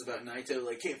sheets about Naito.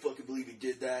 Can't fucking believe he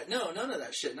did that. No, none of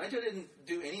that shit. Naito didn't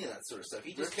do any of that sort of stuff.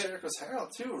 He just ripped Jericho's hair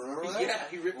out too. Remember that? Yeah,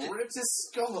 he ripped his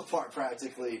skull apart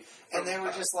practically, and they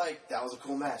were just like, "That was a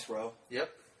cool match, bro."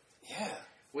 Yep. Yeah.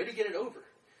 Way to get it over.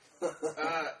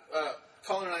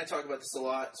 Colin and I talk about this a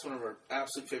lot. It's one of our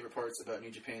absolute favorite parts about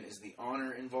New Japan is the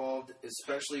honor involved,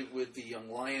 especially with the Young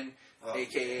Lion,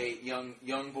 a.k.a.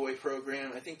 Young Boy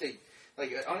program. I think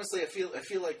Like honestly, I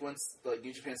feel like once like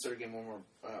New Japan started getting more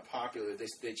popular,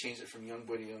 they changed it from Young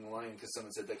Boy to Young Lion because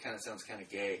someone said that kind of sounds kind of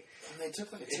gay. And they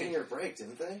took like a 10-year break,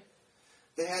 didn't they?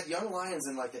 They had Young Lions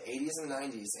in like the 80s and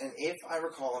 90s, and if I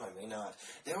recall, and I may not,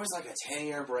 there was like a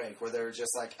 10-year break where they were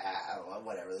just like,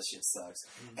 whatever, this shit sucks.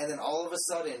 Mm-hmm. And then all of a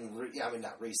sudden,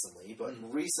 not recently, but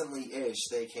recently-ish,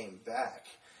 they came back,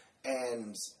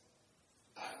 and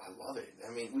I love it.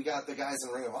 I mean, we got the guys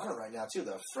in Ring of Honor right now too.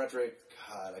 The Frederick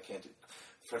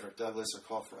Douglas or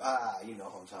Crawford. You know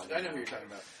who I'm talking about. I know who you're talking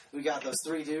about. We got those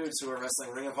 3 dudes who are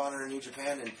wrestling Ring of Honor in New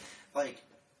Japan, and like.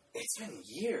 It's been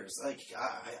years. Like,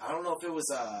 I don't know if it was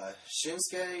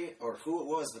Shinsuke or who it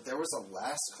was, but there was a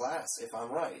last class, if I'm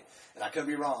right. And I could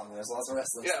be wrong. There's lots of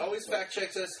wrestling Yeah, stuff, always fact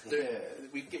checks us. Yeah.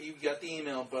 You got the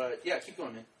email, but yeah, keep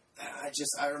going, man.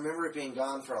 I remember it being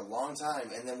gone for a long time,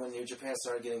 and then when New Japan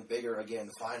started getting bigger again,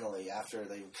 finally, after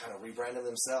they kind of rebranded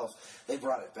themselves, they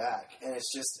brought it back. And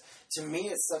it's just, to me,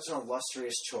 it's such an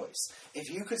illustrious choice.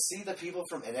 If you could see the people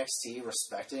from NXT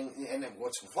respecting, and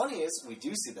what's funny is, we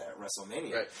do see that at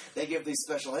WrestleMania. Right. They give these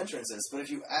special entrances, but if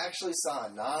you actually saw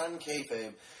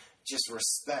non-kayfabe just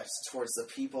respect towards the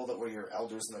people that were your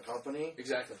elders in the company,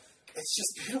 exactly, it's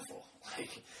just beautiful.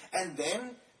 Like, and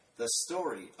then the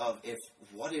story of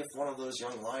what if one of those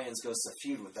young lions goes to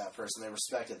feud with that person they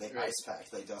respected, they ice pack,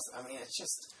 they dust. I mean, it's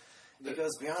just, it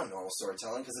goes beyond normal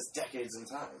storytelling because it's decades in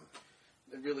time.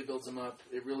 It really builds them up.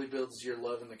 It really builds your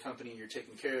love in the company you're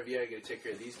taking care of. Yeah, you got to take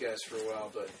care of these guys for a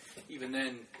while, but even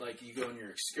then, like, you go on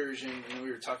your excursion, and we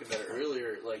were talking about it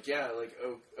earlier, like, yeah, like,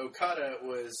 Okada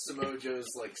was Samoa Joe's,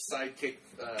 like, sidekick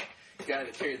guy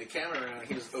that carried the camera around.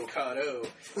 He was Okado.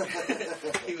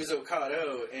 He was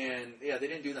Okado, and, yeah, they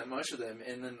didn't do that much with him,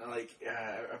 and then, like,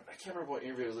 I can't remember what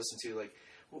interview I was listening to, like,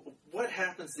 what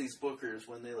happens to these bookers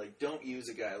when they like don't use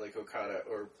a guy like Okada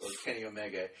or Kenny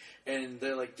Omega, and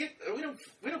they're like,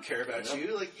 we don't care about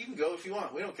you. Like, you can go if you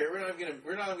want. We don't care.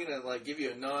 We're not gonna like give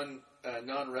you a non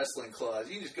wrestling clause.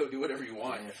 You can just go do whatever you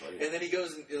want. Yeah, and then he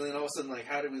goes, and then all of a sudden, like,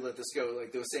 how did we let this go?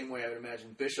 Like the same way I would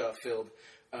imagine Bischoff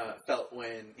felt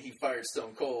when he fired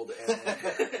Stone Cold. And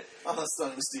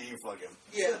Stunning Steve, fuck him.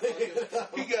 Yeah,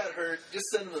 he got hurt. Just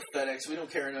send him the FedEx. We don't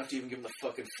care enough to even give him the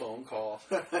fucking phone call.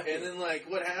 And then, like,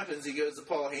 what happens? He goes to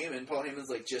Paul Heyman. Paul Heyman's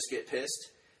like, just get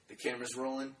pissed. The camera's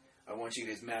rolling. I want you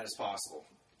to get as mad as possible.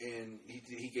 And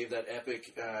he gave that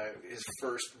epic, his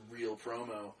first real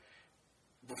promo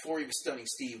before he was Stunning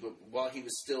Steve, but while he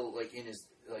was still, like, in his,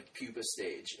 like, pupa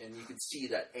stage. And you could see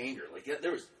that anger. Like,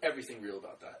 there was everything real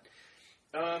about that.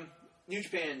 New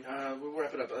Japan, we'll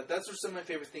wrap it up. Those are some of my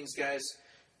favorite things, guys.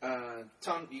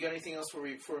 Tom, you got anything else before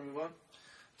we move on?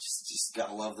 Just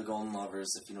gotta love the Golden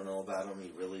Lovers. If you don't know about them,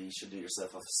 you really should do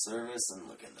yourself a service and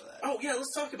look into that. Oh yeah,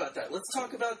 let's talk about that. Let's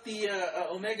talk about the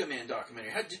Omega Man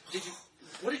documentary.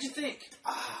 What did you think?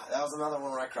 That was another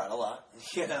one where I cried a lot.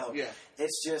 You know, yeah.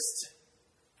 It's just,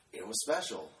 it was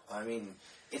special. I mean,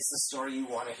 it's the story you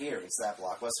want to hear. It's that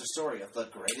blockbuster story of the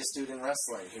greatest dude in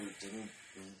wrestling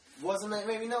who wasn't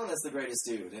maybe known as the greatest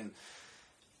dude, and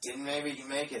didn't maybe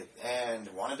make it, and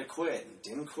wanted to quit, and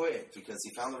didn't quit because he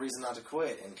found the reason not to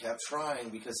quit, and kept trying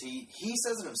because he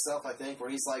says it himself, I think, where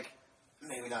he's like,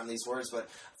 maybe not in these words, but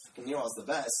I fucking knew I was the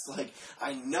best. Like,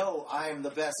 I know I'm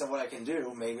the best at what I can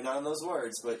do, maybe not in those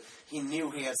words, but he knew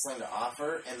he had something to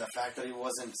offer, and the fact that he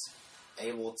wasn't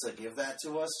able to give that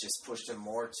to us just pushed him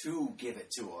more to give it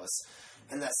to us.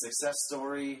 And that success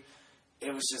story,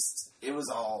 it was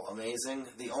all amazing.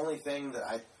 The only thing that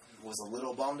I was a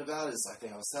little bummed about is, I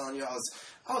think I was telling you,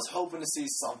 I was hoping to see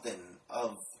something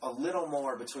of a little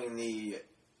more between the,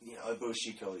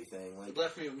 Ibushi Cody thing. Like, it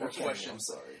left me with more questions. I'm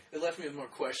sorry. It left me with more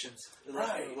questions.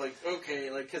 Right.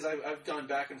 Because I've gone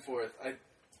back and forth.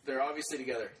 They're obviously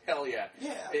together. Hell yeah.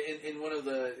 Yeah.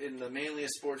 In the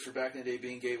manliest sports for back in the day,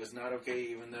 being gay was not okay,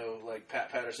 even though, like,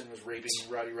 Pat Patterson was raping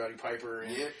Roddy Piper,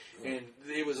 and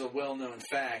it was a well-known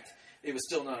fact. It was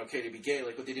still not okay to be gay,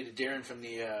 like what they did to Darren from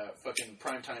the fucking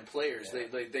Primetime Players. Yeah.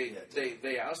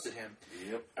 They ousted him.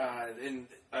 Yep. And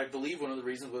I believe one of the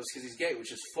reasons was because he's gay,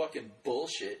 which is fucking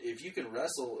bullshit. If you can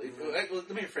wrestle, let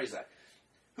me rephrase that.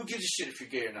 Who gives a shit if you're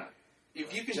gay or not?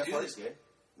 If you can Jeff do Hardy's gay.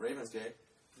 Raven's gay.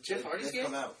 Jeff Hardy's gay?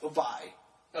 Come out. Oh, bye.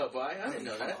 Oh, bye? I didn't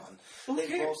know that. On. They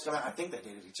both come out. I think they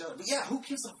dated each other. But yeah, who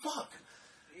gives a fuck?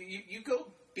 You go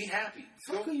be happy.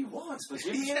 Fuck who you want, but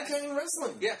you're entertaining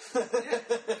wrestling. Yeah.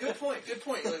 Good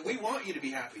point. Like, we want you to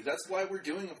be happy. That's why we're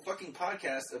doing a fucking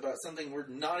podcast about something we're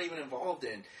not even involved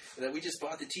in. That we just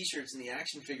bought the T-shirts and the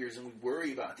action figures, and we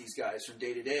worry about these guys from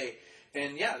day to day.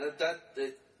 And yeah,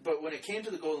 but when it came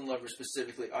to the Golden Lovers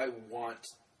specifically, I want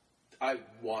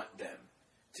them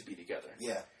to be together.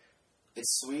 Yeah.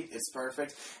 It's sweet. It's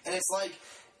perfect. And it's like,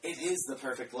 it is the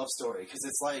perfect love story because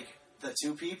it's like the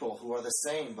two people who are the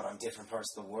same but on different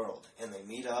parts of the world, and they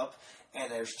meet up,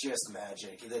 and there's just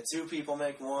magic. The two people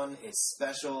make one, it's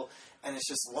special, and it's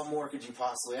just, what more could you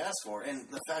possibly ask for? And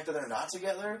the fact that they're not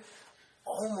together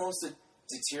almost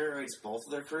deteriorates both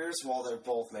of their careers while they're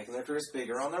both making their careers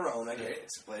bigger on their own. I get it,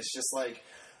 but it's just like,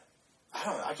 I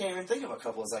don't know, I can't even think of a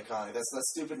couple as iconic. That's that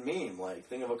stupid meme, like,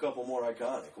 think of a couple more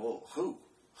iconic. Well, who?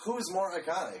 Who's more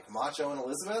iconic? Macho and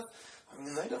Elizabeth? I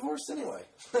mean, they divorced anyway.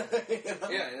 You know?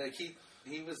 Yeah, like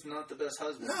he was not the best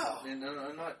husband. No. And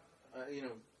I'm not,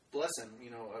 bless him,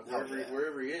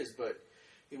 wherever he is, but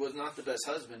he was not the best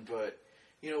husband. But,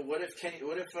 what if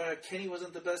Kenny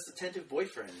wasn't the best attentive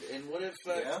boyfriend? And what if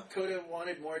Kota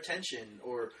wanted more attention?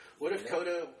 Or what if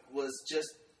Kota was just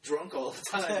drunk all the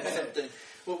time or something?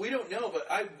 Well, we don't know, but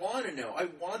I want to know. I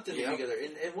want them to be together.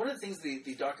 And one of the things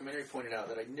the documentary pointed out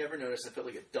that I never noticed, I felt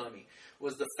like a dummy,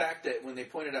 was the fact that when they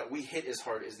pointed out we hit as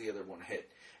hard as the other one hit.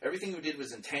 Everything we did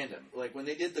was in tandem. Like, when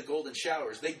they did the golden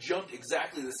showers, they jumped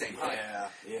exactly the same height.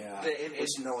 Yeah. Which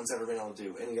no one's ever been able to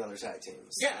do. Any other tag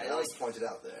teams. Yeah. That was pointed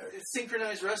out there. It's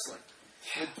synchronized wrestling.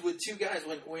 With two guys.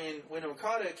 When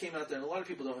Okada came out there, and a lot of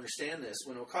people don't understand this,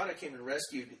 when Okada came and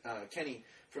rescued Kenny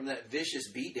from that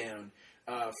vicious beatdown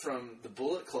from the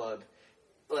Bullet Club,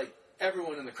 like,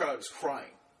 everyone in the crowd was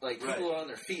crying. Like, people are on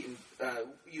their feet, and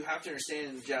you have to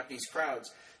understand in Japanese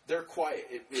crowds, they're quiet.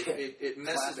 It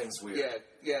messes. Clapping's weird.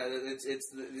 Yeah.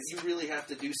 You really have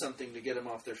to do something to get them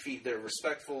off their feet. They're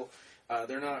respectful.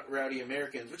 They're not rowdy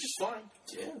Americans, which is fine.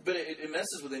 Yeah. But it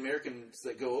messes with the Americans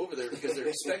that go over there because they're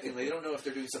expecting. They don't know if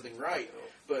they're doing something right.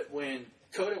 But when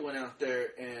Kota went out there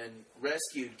and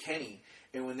rescued Kenny,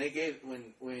 and when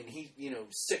he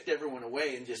sicked everyone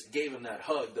away and just gave him that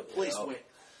hug, the place went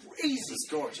crazy. It was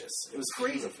gorgeous. It was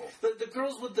crazy. Beautiful. The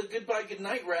girls with the goodbye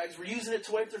goodnight rags were using it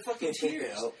to wipe their fucking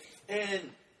tears.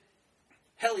 And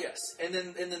hell yes. And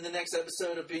then the next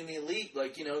episode of Being the Elite,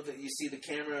 like, that you see the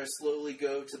camera slowly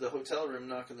go to the hotel room,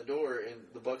 knock on the door, and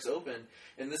the Bucks open.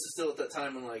 And this is still at that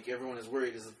time when, like, everyone is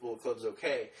worried, is the Bullet Club's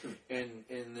okay? And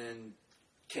then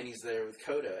Kenny's there with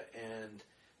Kota, and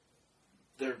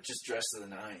they're just dressed to the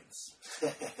nines.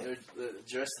 They're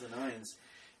dressed to the nines.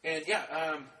 And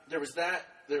there was that.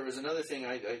 There was another thing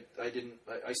I didn't.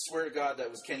 I swear to God that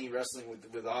was Kenny wrestling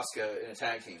with Asuka in a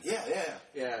tag team. Yeah.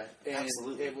 And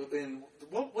absolutely. And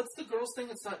what's the girls thing?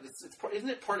 It's not. Isn't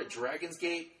it part of Dragon's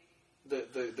Gate?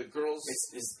 The girls.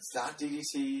 It's not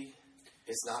DDT.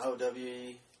 It's not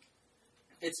OWE.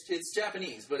 It's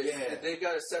Japanese, but they've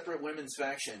got a separate women's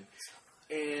faction.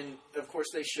 And of course,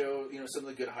 they show some of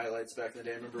the good highlights back in the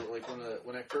day. I remember, like,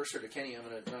 when I first heard of Kenny, I'm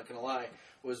not gonna lie,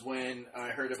 was when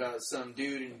I heard about some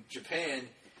dude in Japan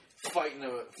fighting a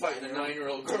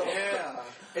 9-year-old girl. Yeah.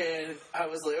 And I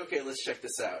was like, okay, let's check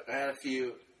this out. I had a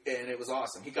few, and it was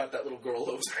awesome. He got that little girl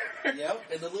over. Yep.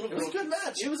 And the little girl. It was a good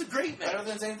match. It was a great match. Better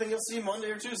than anything you'll see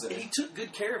Monday or Tuesday. And he took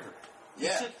good care of her.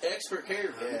 Yeah. He took expert care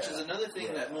of her, which is another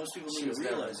thing that most people need to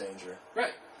realize. Danger.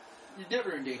 Right. You're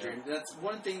never in danger. And that's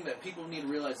one thing that people need to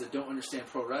realize that don't understand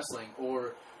pro wrestling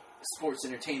or sports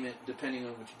entertainment, depending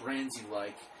on which brands you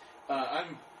like.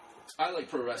 I like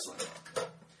pro wrestling.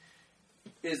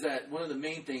 Is that one of the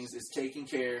main things is taking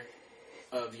care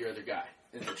of your other guy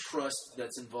and the trust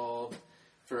that's involved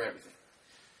for everything.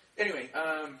 Anyway,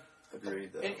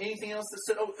 agreed. Though. Anything else that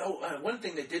said? One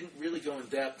thing that didn't really go in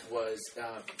depth was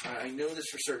I know this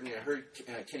for certain. I heard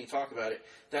Kenny talk about it.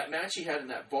 That match he had in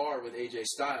that bar with AJ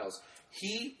Styles,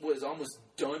 he was almost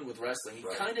done with wrestling. He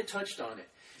kind of touched on it.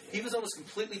 Yeah. He was almost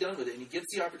completely done with it, and he gets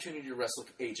the opportunity to wrestle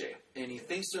AJ, and he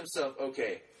thinks to himself,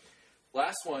 "Okay,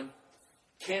 last one,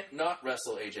 can't not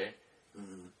wrestle AJ.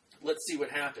 Mm-hmm. Let's see what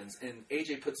happens." And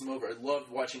AJ puts him over. I loved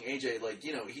watching AJ. Like,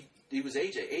 he was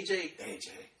AJ.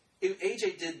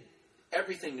 AJ did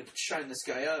everything to shine this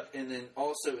guy up, and then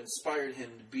also inspired him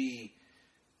to be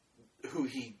who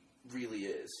he really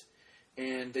is.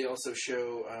 And they also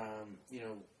show,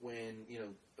 when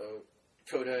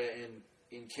Kota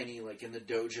and Kenny, like, in the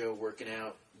dojo working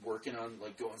on,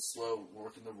 like, going slow,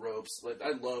 working the ropes. Like,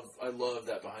 I love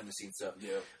that behind the scenes stuff.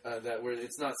 Yeah. That where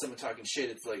it's not someone talking shit.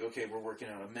 It's like, okay, we're working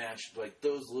on a match. Like,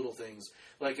 those little things.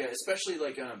 Like, especially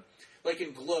like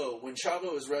in Glow when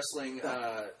Chavo is wrestling.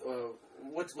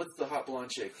 What's the hot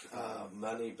blonde chick?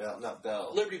 Money Bell, not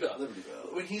Bell. Liberty Bell. Liberty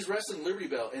Bell. When he's wrestling Liberty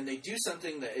Bell, and they do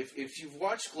something that if you've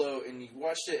watched Glow and you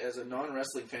watched it as a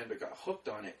non-wrestling fan but got hooked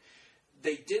on it,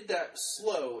 they did that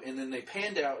slow, and then they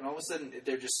panned out, and all of a sudden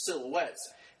they're just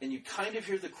silhouettes. and you kind of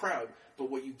hear the crowd, but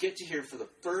what you get to hear for the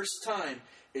first time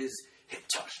is hip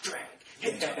toss drag.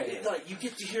 Like, you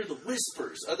get to hear the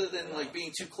whispers, other than like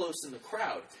being too close in the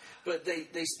crowd. But they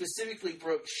specifically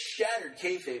shattered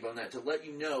kayfabe on that to let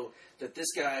you know that this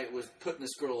guy was putting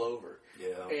this girl over.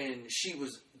 Yeah. And she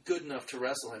was good enough to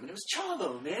wrestle him. And it was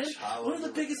Chavo, man. Chavo. One of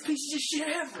the biggest pieces of shit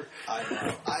ever. I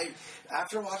know.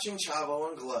 After watching Chavo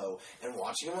on Glow and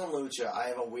watching him on Lucha, I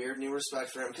have a weird new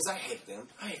respect for him because I hate him.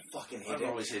 I fucking hate him. I've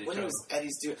always hated when Chavo. It was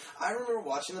Eddie's dude. I remember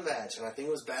watching the match, and I think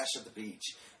it was Bash at the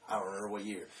Beach. I don't remember what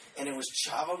year. And it was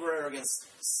Chavo Guerrero against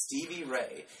Stevie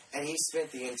Ray. And he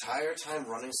spent the entire time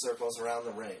running circles around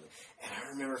the ring. And I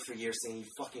remember for years saying, you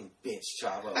fucking bitch,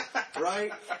 Chavo.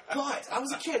 Right? But I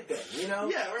was a kid then, you know?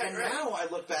 Yeah, right, and right. now I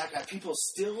look back at people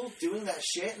still doing that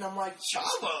shit, and I'm like,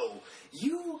 Chavo,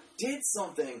 you did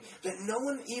something that no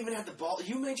one even had the ball.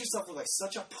 You made yourself look like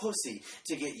such a pussy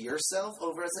to get yourself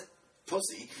over as a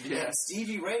pussy. Yeah. And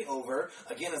Stevie Ray over,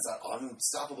 again, as an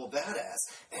unstoppable badass.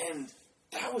 And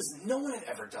that was, no one had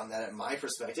ever done that in my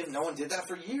perspective. No one did that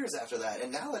for years after that.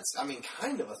 And now it's, I mean,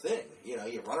 kind of a thing. You know,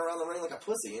 you run around the ring like a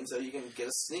pussy until you can get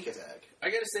a sneak attack. I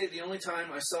gotta say, the only time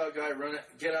I saw a guy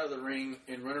get out of the ring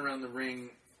and run around the ring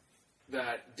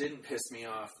that didn't piss me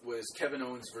off was Kevin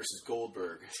Owens versus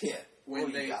Goldberg. Yeah.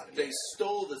 When they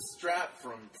stole the strap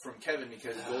from Kevin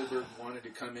because Goldberg wanted to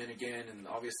come in again, and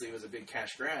obviously it was a big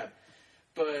cash grab.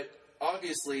 But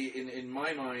obviously, in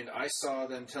my mind, I saw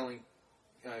them telling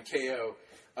KO,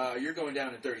 you're going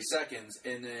down in 30 seconds,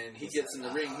 and then he gets in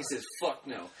the ring, he says, fuck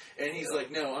no. And he's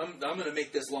like, no, I'm going to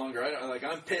make this longer.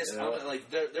 I'm pissed. Yeah.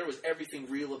 There was everything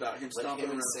real about him like stomping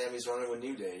him and around. Sammy's running with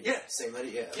New Day. Yeah. Same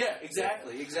idea. Yeah,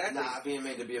 exactly. Not being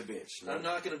made to be a bitch. No. I'm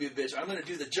not going to be a bitch. I'm going to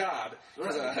do the job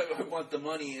because I want the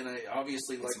money, and I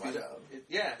obviously It's like my job. job.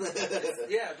 Yeah,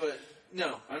 yeah, but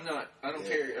no, I'm not. I don't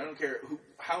care. I don't care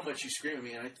how much you scream at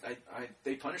me. And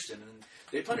they punished him, and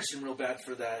they punished him real bad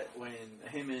for that when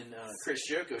him and Chris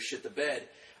Jericho shit the bed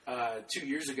 2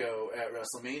 years ago at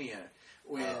WrestleMania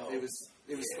when it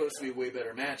was supposed to be a way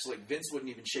better match. Like, Vince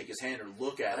wouldn't even shake his hand or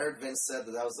look at I him. heard Vince said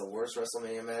that was the worst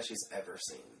WrestleMania match he's ever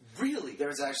seen. Really? There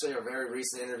was actually a very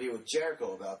recent interview with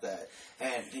Jericho about that,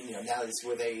 and now it's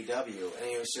with AEW, and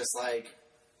he was just like,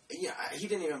 he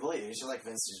didn't even believe it. He was just like,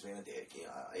 Vince is just being a dick,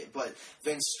 But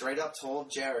Vince straight up told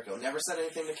Jericho, never said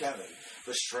anything to Kevin,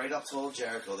 but straight up told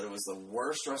Jericho that it was the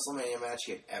worst WrestleMania match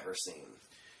he had ever seen.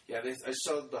 Yeah, I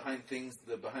saw behind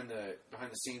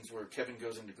the scenes where Kevin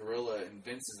goes into Gorilla and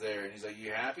Vince is there, and he's like,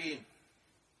 "You happy?"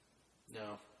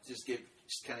 No, just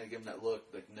kind of give him that look,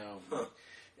 like no. Huh.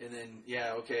 And then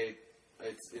okay,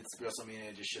 it's WrestleMania.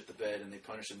 I just shit the bed, and they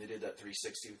punished him. They did that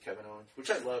 360 with Kevin Owens, which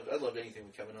I loved. I loved anything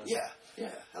with Kevin Owens. Yeah,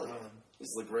 hell yeah.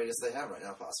 He's the greatest they have right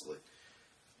now, possibly.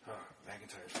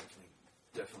 McIntyre's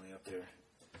definitely up there.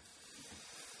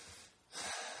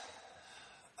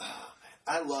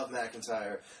 I love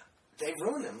McIntyre. They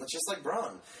ruined him, just like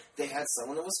Braun. They had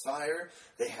someone that was fire.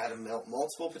 They had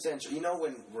multiple potential.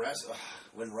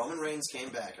 When Roman Reigns came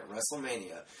back at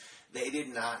WrestleMania, they did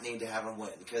not need to have him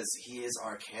win because he is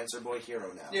our cancer boy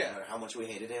hero now. Yeah. No matter how much we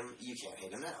hated him, you can't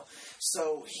hate him now.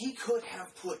 So he could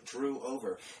have put Drew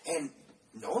over, and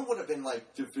no one would have been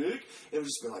like, "The big." It would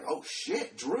just been like, "Oh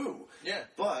shit, Drew." Yeah.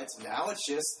 But now it's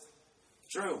just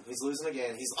Drew. He's losing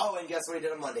again. And guess what he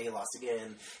did on Monday? He lost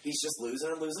again. He's just losing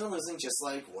and losing and losing, just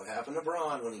like what happened to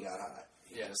Braun when he got hot.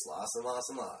 He just lost and lost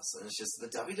and lost. And it's just, the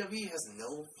WWE has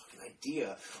no fucking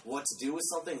idea what to do with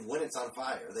something when it's on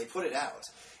fire. They put it out.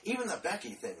 Even the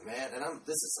Becky thing, man,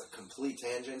 this is a complete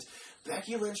tangent.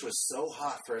 Becky Lynch was so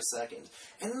hot for a second,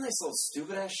 and then they sold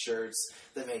stupid-ass shirts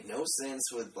that made no sense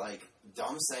with, like,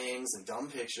 dumb sayings and dumb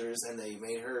pictures, and they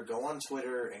made her go on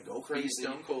Twitter and go crazy. Be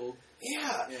Stone Cold.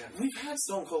 Yeah, we've had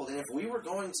Stone Cold, and if we were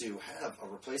going to have a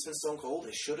replacement Stone Cold,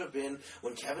 it should have been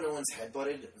when Kevin Owens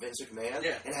headbutted Vince McMahon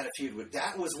and had a feud with.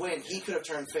 That was when he could have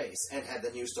turned face and had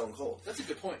the new Stone Cold. That's a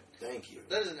good point. Thank you.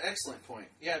 That is an excellent point.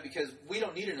 Yeah, because we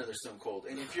don't need another Stone Cold.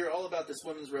 And if you're all about this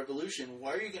women's revolution,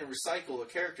 why are you going to recycle a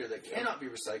character that cannot be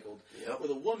recycled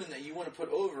with a woman that you want to put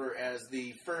over as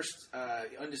the first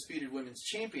undisputed women's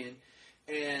champion,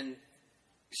 and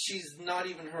she's not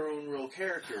even her own real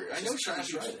character? I know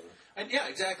she's writing. Yeah,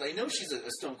 exactly. I know she's a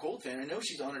Stone Cold fan. I know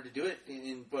she's honored to do it.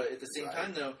 But at the same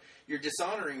time, though, you're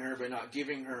dishonoring her by not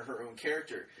giving her her own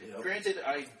character. Yep. Granted,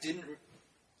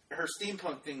 her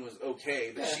steampunk thing was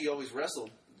okay, but she always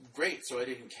wrestled great, so I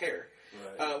didn't care.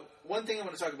 Right. One thing I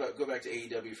want to talk about, go back to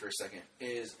AEW for a second,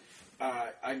 is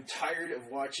I'm tired of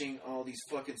watching all these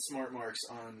fucking smart marks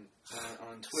on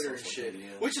Twitter and shit,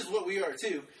 which is what we are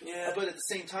too. Yeah. But at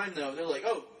the same time, though, they're like,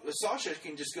 "Oh, Sasha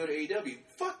can just go to AEW."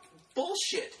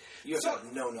 bullshit. You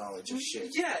have no knowledge of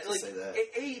shit. Yeah, to like say that.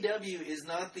 AEW is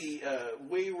not the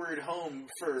wayward home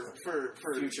for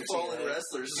Future fallen TNA.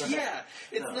 wrestlers. Yeah,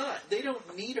 it's not. They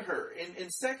don't need her.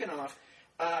 And second off,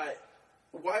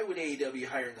 why would AEW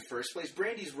hire in the first place?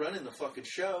 Brandy's running the fucking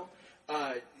show.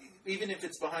 Even if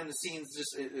it's behind the scenes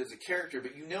just as a character,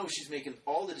 but she's making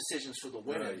all the decisions for the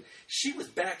women. Right. She was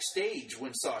backstage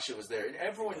when Sasha was there, and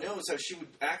everyone knows how she would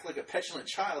act like a petulant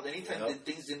child anytime that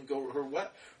things didn't go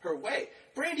her way.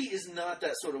 Brandy is not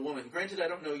that sort of woman. Granted, I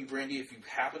don't know you, Brandy. If you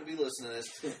happen to be listening to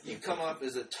this, you come off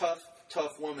as a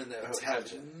tough woman that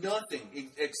has nothing,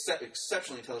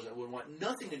 exceptionally intelligent, would want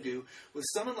nothing to do with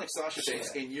someone like Sasha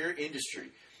Banks in your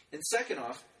industry. And second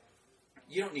off,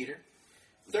 you don't need her.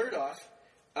 Third off,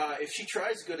 if she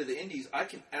tries to go to the Indies, I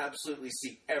can absolutely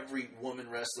see every woman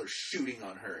wrestler shooting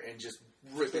on her and just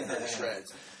ripping her to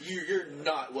shreds. You're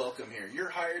not welcome here. You're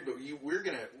hired, but we're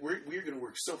gonna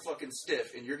work so fucking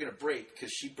stiff, and you're gonna break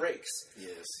because she breaks.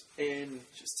 Yes, and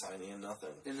she's tiny and nothing.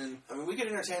 And then we could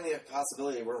entertain the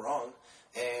possibility we're wrong,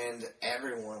 and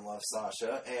everyone loves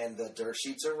Sasha, and the dirt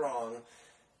sheets are wrong.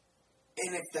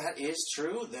 And if that is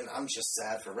true, then I'm just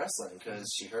sad for wrestling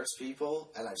because she hurts people,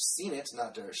 and I've seen it,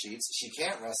 not dirt sheets. She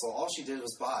can't wrestle. All she did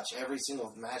was botch every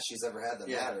single match she's ever had that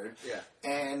mattered. Yeah.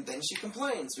 And then she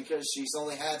complains because she's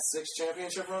only had 6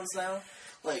 championship runs now.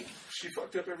 Like, she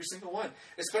fucked up every single one,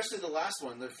 especially the last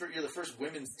one. You're the first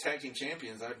women's tag team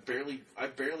champions. I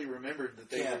barely remembered that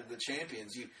they were the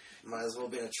champions. You might as well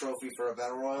be in a trophy for a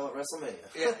battle royal at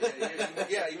WrestleMania.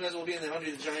 You might as well be in the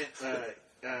Andre the Giant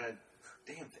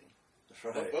damn thing.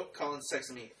 Right. Oh, Colin's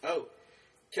texting me. Oh,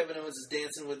 Kevin Owens is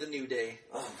dancing with the New Day.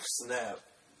 Oh, snap.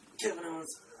 Kevin Owens.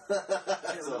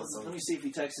 That's awesome. Let me see if he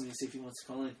texts me and see if he wants to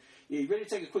call in. Yeah, you ready to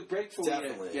take a quick break?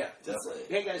 Definitely. Definitely.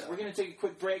 Hey, guys, we're going to take a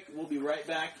quick break. We'll be right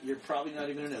back. You're probably not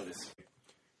even going to notice.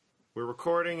 We're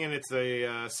recording, and it's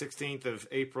the 16th of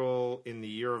April in the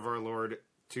year of our Lord,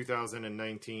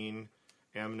 2019.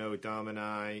 Amno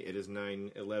Domini. It is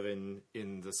 9:11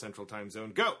 in the Central Time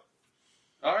Zone. Go!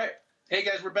 All right. Hey,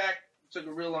 guys, we're back. Took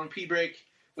a real long pee break.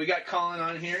 We got Colin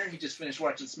on here. He just finished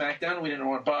watching SmackDown. We didn't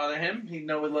want to bother him. He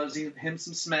loves him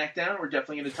some SmackDown. We're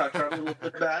definitely going to talk probably a little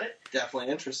bit about it.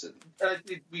 Definitely interested.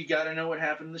 We got to know what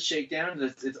happened in the shakedown.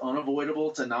 It's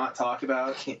unavoidable to not talk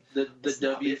about the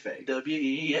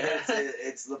WWE. Yeah,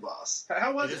 it's the boss.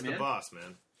 How was it, man? It's the boss,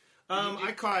 man.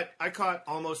 I caught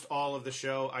almost all of the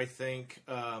show, I think.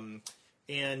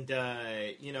 And,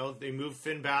 they moved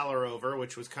Finn Balor over,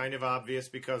 which was kind of obvious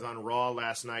because on Raw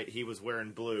last night he was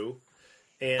wearing blue.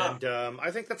 And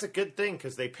I think that's a good thing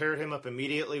because they paired him up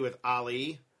immediately with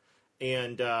Ali.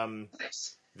 And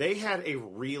they had a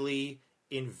really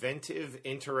inventive,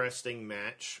 interesting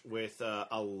match with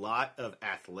a lot of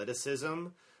athleticism.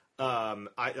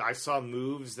 I saw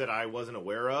moves that I wasn't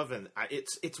aware of. And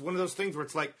it's one of those things where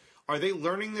it's like, are they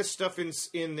learning this stuff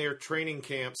in their training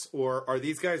camps, or are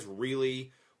these guys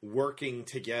really working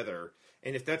together?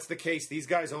 And if that's the case, these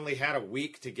guys only had a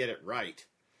week to get it right.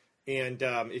 And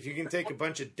if you can take a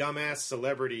bunch of dumbass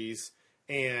celebrities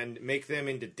and make them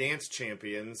into dance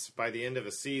champions by the end of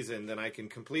a season, then I can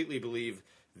completely believe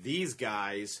these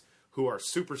guys, who are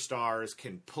superstars,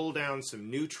 can pull down some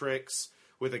new tricks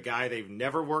with a guy they've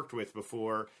never worked with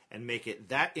before and make it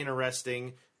that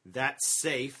interesting, that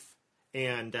safe,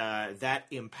 and that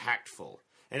impactful.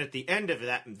 And at the end of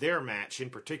their match in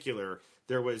particular,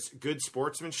 there was good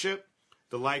sportsmanship,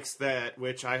 the likes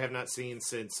which I have not seen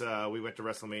since we went to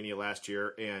WrestleMania last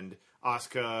year, and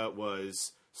Asuka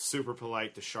was super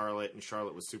polite to Charlotte, and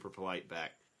Charlotte was super polite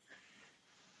back.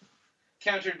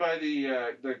 Countered by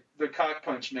the cock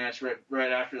punch match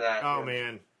right after that. Oh,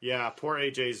 man. Yeah, poor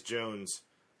AJ's Jones.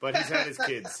 But he's had his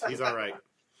kids. He's all right.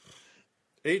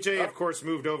 AJ, of course,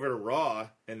 moved over to Raw,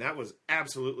 and that was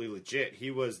absolutely legit.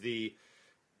 He was the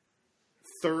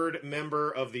 3rd member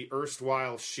of the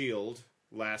erstwhile Shield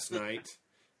last night.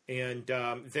 And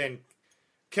then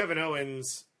Kevin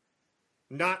Owens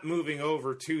not moving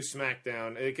over to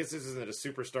SmackDown. I guess this isn't a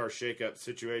superstar shakeup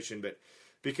situation, but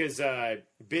because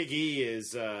Big E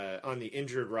is on the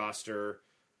injured roster,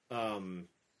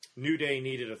 New Day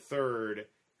needed a 3rd,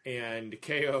 and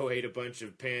KO ate a bunch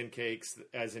of pancakes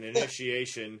as an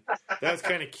initiation. That was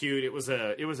kind of cute. It was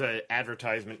a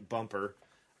advertisement bumper.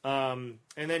 And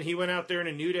then he went out there in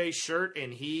a New Day shirt,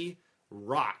 and he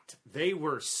rocked. They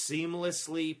were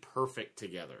seamlessly perfect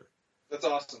together. That's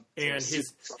awesome. And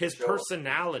his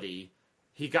personality,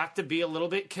 he got to be a little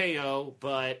bit KO,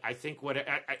 but I think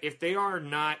if they are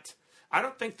not, I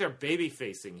don't think they're baby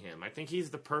facing him. I think he's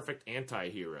the perfect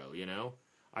anti-hero, you know?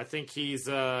 I think he's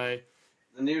the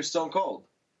new Stone Cold.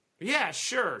 Yeah,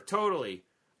 sure, totally.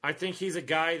 I think he's a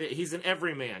guy he's an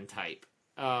everyman type.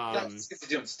 Not just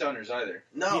doing stunners either.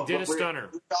 No, he did a but stunner.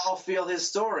 We all feel his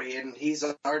story, and he's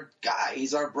our guy.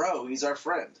 He's our bro. He's our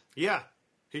friend. Yeah,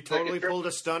 he totally pulled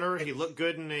a stunner. He looked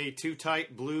good in a too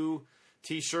tight blue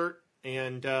T-shirt,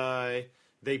 and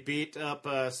they beat up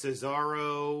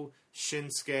Cesaro,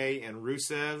 Shinsuke, and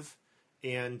Rusev,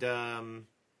 and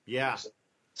yeah.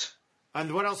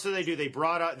 And what else did they do? They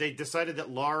brought out. They decided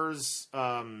that Lars.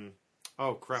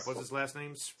 Oh crap! What's his last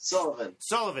name? Sullivan.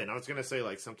 Sullivan. I was going to say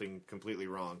like something completely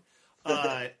wrong.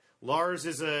 Lars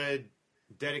is a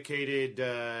dedicated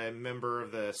member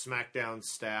of the SmackDown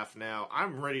staff now.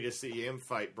 I'm ready to see him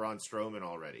fight Braun Strowman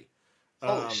already.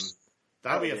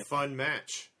 That'll be a fun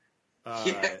match.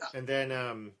 Yeah. And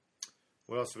then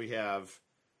what else do we have?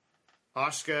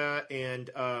 Asuka and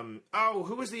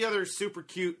who was the other super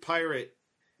cute pirate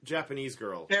Japanese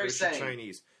girl? Kairi Or is she Sane.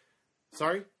 Chinese.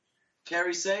 Sorry?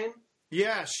 Kairi Sane?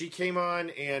 Yeah, she came on,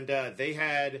 and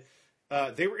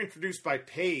they were introduced by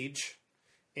Paige,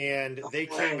 and they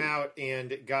came out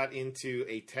and got into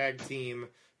a tag team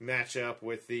matchup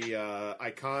with the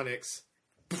Iconics,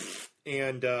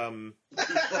 and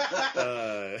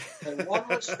And one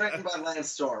was written by Lance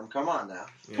Storm. Come on now.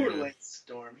 Poor yeah. Lance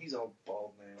Storm. He's all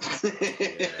bald now.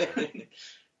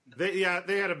 They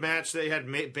had a match. They had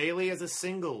Bailey as a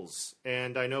singles,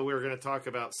 and I know we were going to talk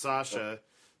about Sasha.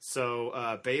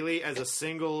 So Bailey as a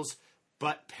singles,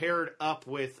 but paired up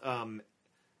with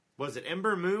was it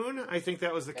Ember Moon? I think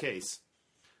that was the case.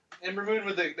 Ember Moon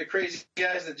with the crazy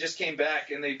guys that just came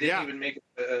back, and they didn't even make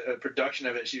a production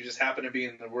of it. She just happened to be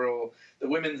in the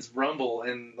women's rumble,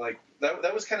 and like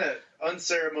that was kind of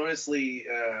unceremoniously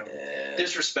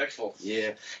disrespectful.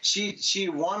 Yeah, she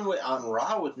won on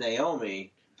Raw with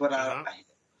Naomi, but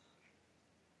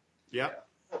Yeah.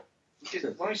 As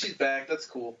long as she's back, that's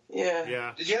cool.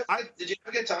 Yeah. Did you have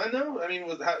a good time though? I mean,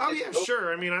 with how? Oh yeah,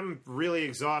 sure. I mean, I'm really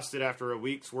exhausted after a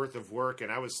week's worth of work,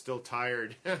 and I was still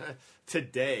tired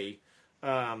today.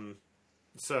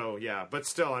 So yeah, but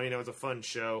still, I mean, it was a fun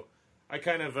show. I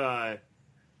kind of,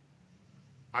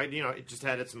 it just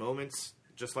had its moments,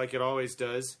 just like it always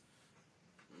does.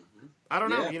 I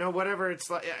don't know, whatever it's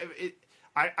like.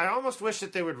 I almost wish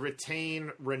that they would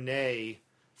retain Renee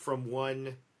from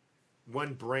one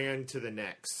brand to the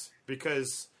next,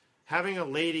 because having a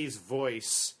lady's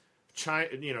voice,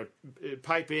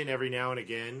 pipe in every now and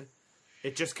again,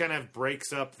 it just kind of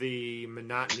breaks up the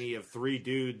monotony of three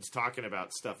dudes talking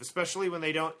about stuff, especially when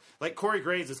they don't, like Corey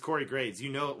Graves is Corey Graves.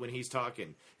 You know it when he's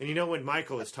talking, and you know when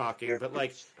Michael is talking, but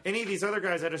like any of these other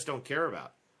guys, I just don't care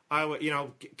about.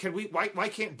 Why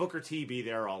can't Booker T be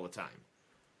there all the time?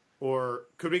 Or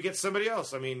could we get somebody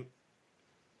else? I mean,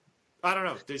 I don't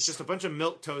know. There's just a bunch of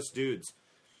milquetoast dudes.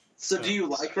 So do you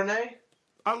like Renee?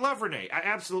 I love Renee. I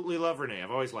absolutely love Renee.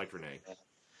 I've always liked Renee.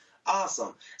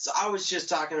 Awesome. So I was just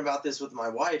talking about this with my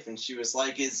wife, and she was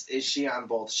like, is she on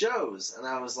both shows? And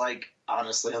I was like,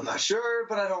 honestly, I'm not sure,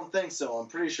 but I don't think so. I'm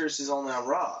pretty sure she's only on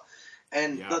Raw.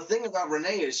 And the thing about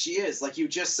Renee is she is, like you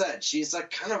just said, she's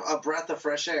like kind of a breath of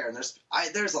fresh air. And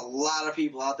there's a lot of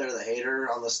people out there that hate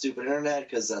her on the stupid internet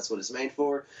because that's what it's made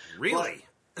for. Really?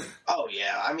 But, oh,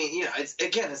 yeah. I mean, it's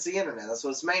the internet. That's what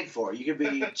it's made for. You could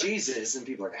be Jesus and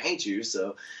people are going to hate you,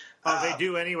 so... they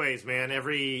do anyways, man.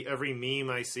 Every meme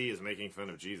I see is making fun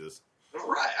of Jesus.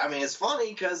 Right. I mean, it's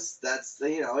funny because that's,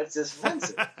 it's just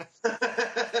offensive.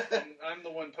 I'm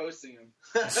the one posting them.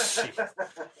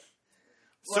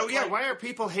 So, why are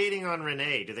people hating on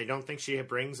Renee? Do they don't think she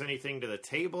brings anything to the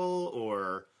table,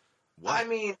 or what? I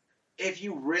mean, if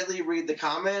you really read the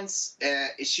comments,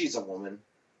 she's a woman.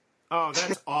 Oh,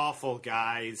 that's awful,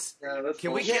 guys. Yeah,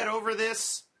 Can we get over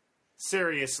this?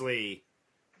 Seriously.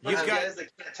 You've guys that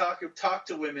can't talk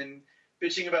to women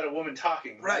bitching about a woman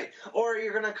talking. Right. Or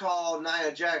you're going to call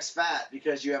Nia Jax fat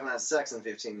because you haven't had sex in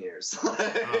 15 years.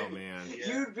 Oh, man.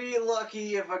 Yeah. You'd be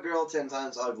lucky if a girl 10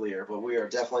 times uglier, but we are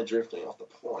definitely drifting off the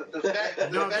point.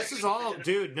 This is all...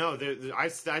 Dude, no, I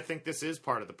think this is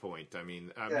part of the point. I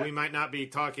mean, we might not be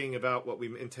talking about what we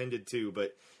intended to,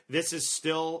 but this is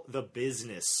still the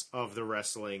business of the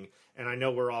wrestling, and I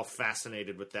know we're all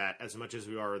fascinated with that as much as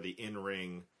we are the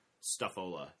in-ring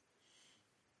stuffola.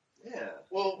 Yeah.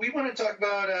 Well, we want to talk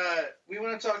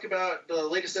about the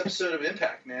latest episode of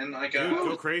Impact, man. Like, Dude,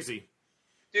 go crazy.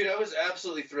 Dude, I was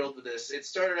absolutely thrilled with this. It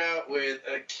started out with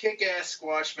a kick-ass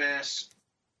squash match,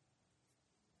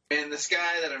 and this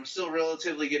guy that I'm still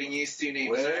relatively getting used to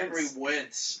named Zachary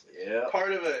Wentz. Yeah.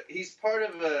 He's part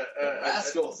of the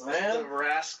Rascals, man. The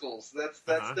Rascals. That's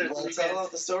the. You want to tell out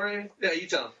the story? Yeah, you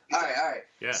tell him. All right.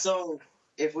 Yeah. So,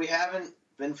 if we haven't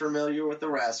been familiar with the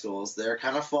Rascals, they're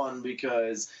kind of fun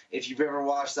because if you've ever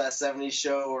watched that 70s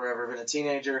show or ever been a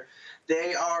teenager,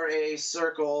 they are a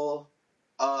circle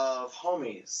of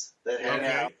homies that hang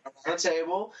out around the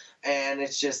table, and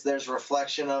it's just there's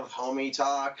reflection of homie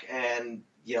talk, and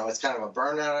it's kind of a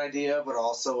burnout idea, but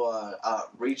also a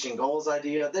reaching goals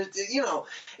idea.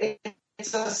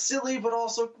 It's a silly but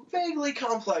also vaguely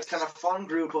complex kind of fun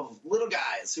group of little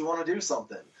guys who want to do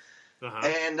something.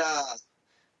 And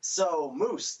so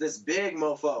Moose, this big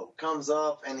mofo, comes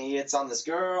up and he hits on this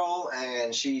girl,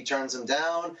 and she turns him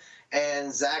down.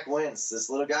 And Zach Wentz, this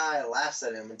little guy, laughs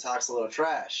at him and talks a little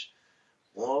trash.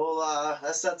 Well,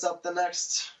 that sets up the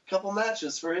next couple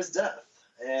matches for his death.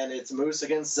 And it's Moose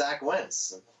against Zach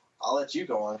Wentz. I'll let you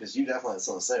go on because you definitely have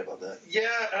something to say about that.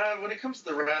 Yeah, when it comes to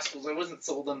the Rascals, I wasn't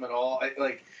sold on them at all.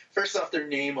 First off, their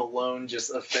name alone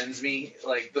just offends me.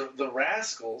 Like the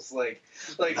Rascals, are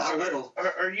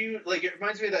you like? It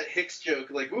reminds me of that Hicks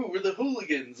joke. Like, ooh, we're the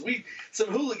hooligans. Some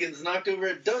hooligans knocked over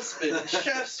a dustbin and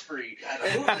chef's free.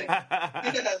 And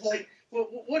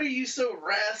what are you so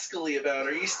rascally about?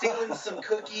 Are you stealing some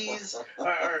cookies?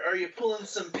 Are you pulling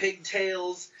some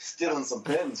pigtails? Stealing some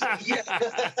pins. Yeah.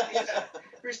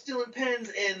 We're stealing pens,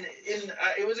 and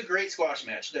it was a great squash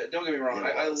match. Don't get me wrong.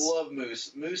 I love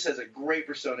Moose. Moose has a great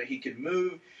persona. He can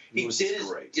move. He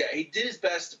did his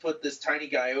best to put this tiny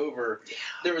guy over. Yeah.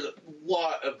 There was a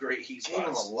lot of great heat spots. Gave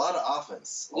him a lot of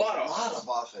offense. A lot of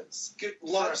offense.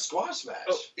 For a squash match.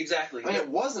 Oh, exactly. I mean, it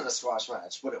wasn't a squash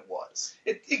match, but it was.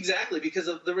 Exactly, because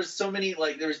there was so many,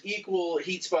 there was equal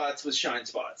heat spots with shine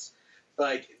spots.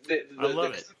 I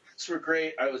love it. Were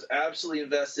great. I was absolutely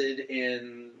invested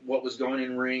in what was going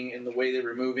in ring and the way they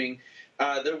were moving.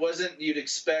 There wasn't, you'd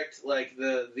expect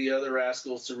the other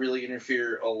Rascals to really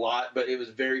interfere a lot, but it was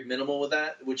very minimal with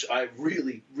that, which I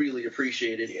really, really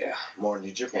appreciated. Yeah, more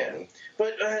New Japan.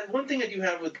 But one thing I do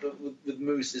have with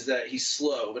Moose is that he's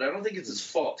slow, but I don't think it's his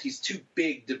fault. He's too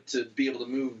big to be able to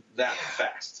move that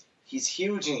fast. He's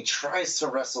huge and he tries to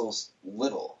wrestle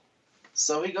little,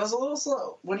 so he goes a little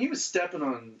slow. When he was stepping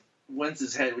on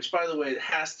Wentz's head, which, by the way,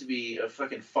 has to be a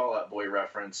fucking Fall Out Boy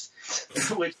reference,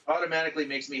 which automatically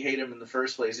makes me hate him in the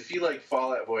first place. If you like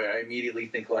Fall Out Boy, I immediately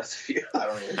think less of you. I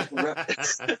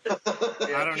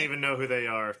don't even know who they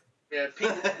are. Yeah,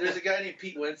 there's a guy named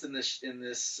Pete Wentz in this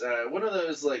one of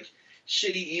those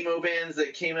shitty emo bands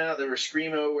that came out. They were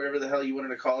Screamo, whatever the hell you wanted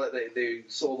to call it. They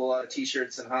sold a lot of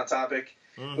T-shirts and Hot Topic,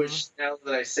 which now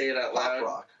that I say it out loud, pop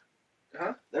rock.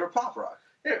 Huh? They were pop rock.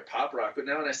 They're pop rock, but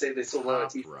now when I say they sold a lot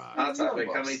of T-shirts, Hot Topic,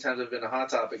 how many times have been a Hot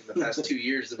Topic in the past 2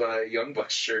 years to buy a Young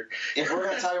Bucks shirt? If we're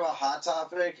going to talk about Hot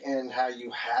Topic and how you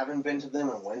haven't been to them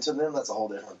and went to them, that's a whole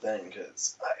different thing,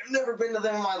 because I've never been to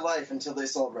them in my life until they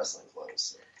sold wrestling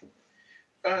clothes.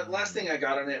 Last thing I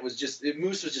got on it was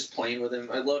Moose was just playing with him.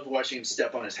 I loved watching him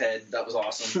step on his head. That was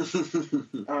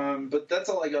awesome. But that's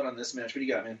all I got on this match. What do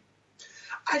you got, man?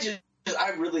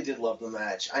 I really did love the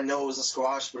match. I know it was a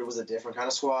squash, but it was a different kind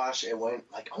of squash. It went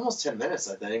almost 10 minutes,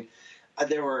 I think.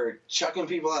 They were chucking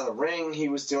people out of the ring. He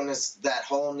was doing that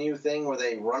whole new thing where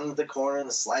they run to the corner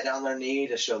and slide down their knee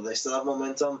to show they still have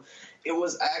momentum. It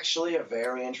was actually a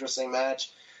very interesting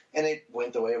match, and it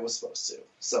went the way it was supposed to.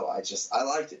 So I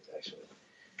liked it, actually.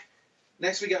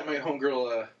 Next, we got my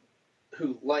homegirl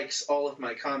who likes all of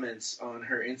my comments on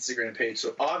her Instagram page.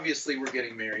 So obviously we're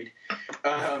getting married.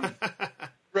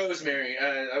 Rosemary.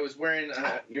 I was wearing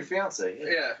your fiance.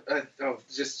 Yeah.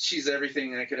 She's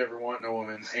everything I could ever want in a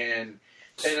woman, and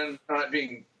I'm not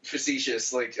being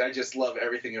facetious. I just love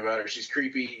everything about her. She's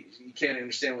creepy. You can't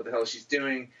understand what the hell she's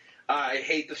doing. I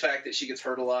hate the fact that she gets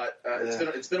hurt a lot.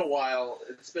 It's been a while.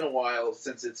 It's been a while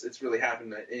since it's really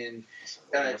happened. And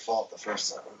your fault the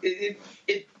first time.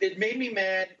 It made me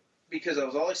mad because I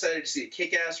was all excited to see a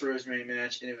kick-ass Rosemary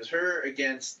match, and it was her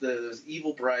against those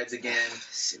evil brides again.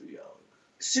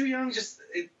 Su Yung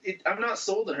I'm not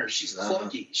sold on her. She's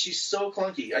clunky. She's so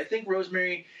clunky. I think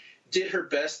Rosemary did her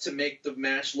best to make the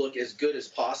match look as good as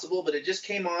possible, but it just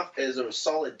came off as a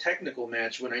solid technical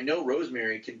match when I know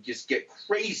Rosemary can just get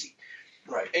crazy.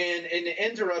 Right. And it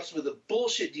interrupts with a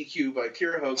bullshit DQ by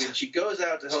Kiera Hogan. She goes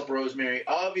out to help Rosemary.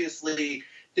 Obviously,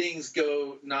 things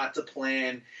go not to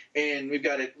plan, and we've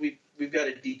got a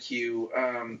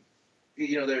DQ.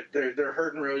 They're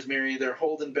hurting Rosemary. They're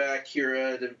holding back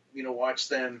Kiera to watch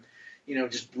them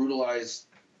just brutalize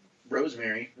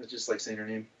Rosemary. It's just like saying her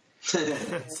name.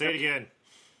 Say it again.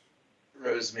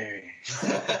 Rosemary.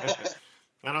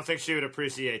 I don't think she would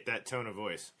appreciate that tone of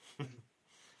voice.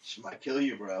 She might kill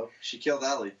you, bro. She killed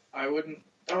Ali. I wouldn't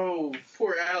Oh,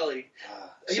 poor Allie.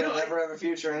 She'll never have a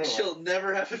future anyway. She'll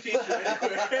never have a future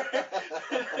anywhere.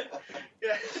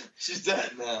 Yeah. She's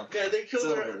dead now. Yeah, they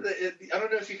killed her. over. I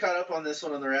don't know if you caught up on this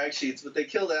one on the rag sheets, but they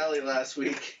killed Allie last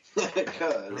week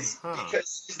Because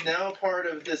because she's now part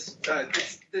of this.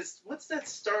 This what's that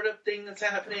startup thing that's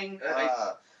happening?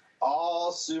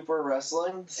 All Super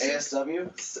Wrestling, ASW.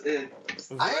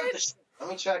 Let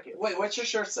me check it. Wait, what's your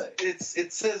shirt say?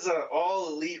 It says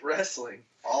All Elite Wrestling.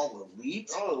 All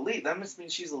Elite? All Elite. That must mean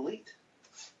she's elite.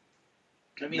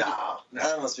 I mean, Nah,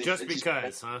 that must be Just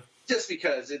because, huh? Just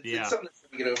because it's something that's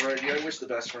going to get over. I wish the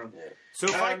best for him. Yeah. So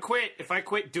if I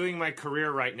quit doing my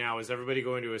career right now, is everybody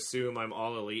going to assume I'm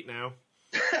all elite now?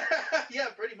 Yeah,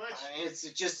 pretty much. I mean,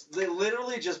 they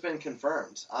literally just been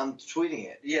confirmed. I'm tweeting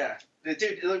it. Yeah.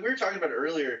 Dude, like we were talking about it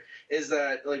earlier, is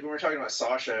that, like, when we were talking about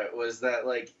Sasha, was that,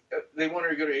 like, they want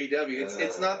her to go to AEW.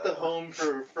 It's not the home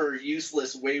for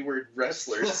useless, wayward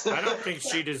wrestlers. I don't think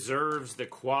she deserves the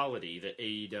quality that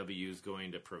AEW is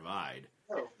going to provide.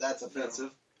 Oh, that's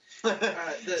offensive. Yeah.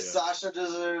 Sasha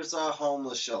deserves a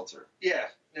homeless shelter. Yeah.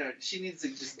 No, she needs to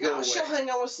just go away. She'll hang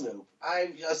out with Snoop.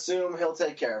 I assume he'll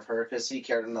take care of her because he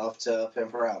cared enough to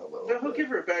pimp her out a little No, he'll bit. give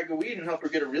her a bag of weed and help her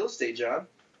get a real estate job.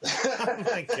 Oh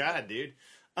my God, dude.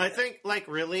 I think, like,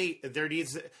 really, there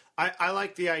needs... I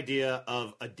like the idea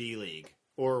of a D-League,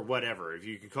 or whatever, if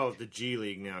you could call it the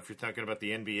G-League now, if you're talking about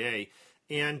the NBA.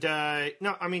 And,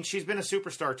 no, I mean, she's been a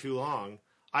superstar too long.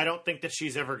 I don't think that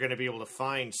she's ever going to be able to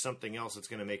find something else that's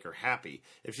going to make her happy.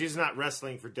 If she's not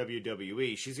wrestling for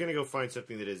WWE, she's going to go find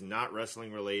something that is not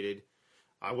wrestling-related.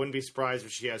 I wouldn't be surprised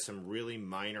if she has some really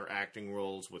minor acting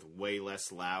roles with way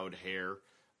less loud hair.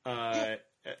 I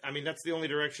mean, that's the only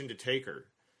direction to take her.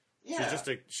 Yeah.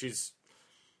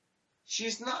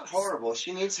 She's not horrible.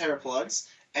 She needs hair plugs.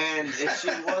 And if she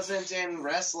wasn't in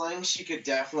wrestling, she could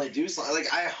definitely do something.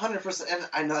 Like, I 100%, and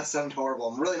I know that sounds horrible.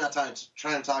 I'm really not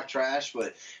trying to talk trash,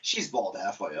 but she's bald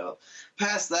halfway up.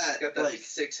 Past that, Got that, like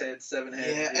 6 head, 7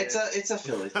 head. yeah, it's a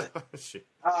Philly thing. Shit.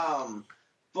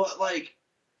 But like,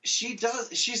 she's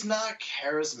not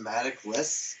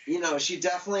charismatic-less. You know, she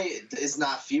definitely is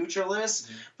not futureless,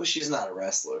 but she's not a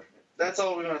wrestler. That's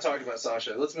all we want to talk about,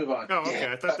 Sasha. Let's move on. Oh,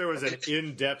 okay. I thought there was an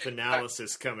in-depth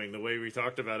analysis coming the way we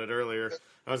talked about it earlier.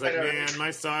 I was like, man, my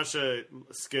Sasha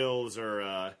skills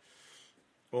are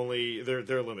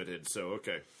they're limited, so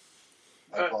okay.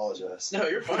 I apologize. No,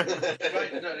 you're fine. No,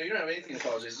 you don't have anything to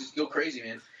apologize. Just go crazy,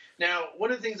 man. Now,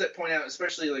 one of the things that point out,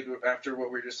 especially like after what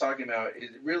we were just talking about, it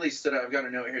really stood out. I've got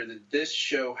a note here that this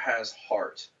show has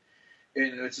heart.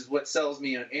 And which is what sells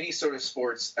me on any sort of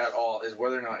sports at all, is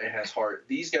whether or not it has heart.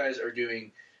 These guys are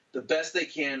doing the best they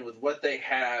can with what they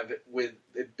have, with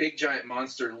a big giant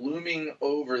monster looming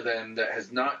over them that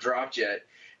has not dropped yet,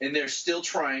 and they're still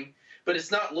trying, but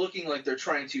it's not looking like they're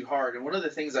trying too hard. And one of the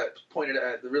things that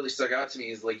that really stuck out to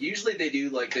me is, like, usually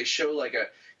they show like a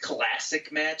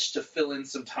classic match to fill in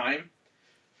some time.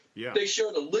 Yeah. They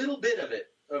showed a little bit of it,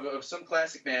 of some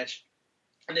classic match.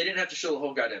 And they didn't have to show the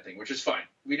whole goddamn thing, which is fine.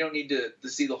 We don't need to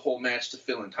see the whole match to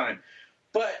fill in time.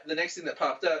 But the next thing that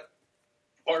popped up,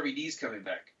 RVD's coming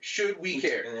back. Should we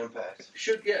care? An Impact.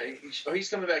 He's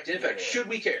coming back to Impact. Yeah. Should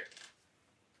we care?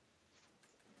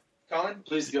 Colin?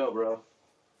 Please go, bro.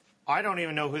 I don't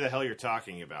even know who the hell you're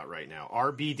talking about right now.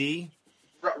 RBD?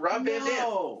 Rob Van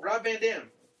Dam. Rob Van Dam.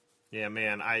 Yeah,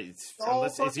 man.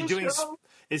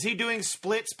 Is he doing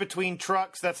splits between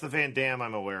trucks? That's the Van Dam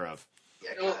I'm aware of.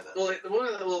 Yeah,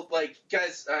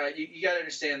 guys, you got to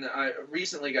understand that I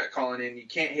recently got Colin in. You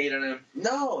can't hate on him.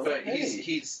 No, But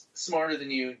he's smarter than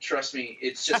you. Trust me.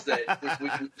 It's just that we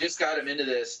just got him into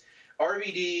this.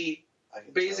 RVD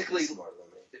basically.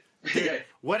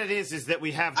 What it is that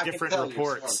we have different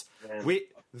reports.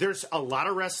 There's a lot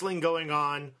of wrestling going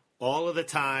on all of the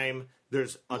time.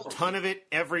 There's a ton of it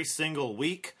every single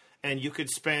week. And you could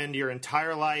spend your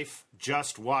entire life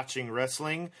just watching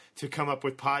wrestling to come up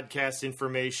with podcast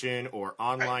information or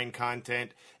online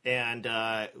content. And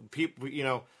people, you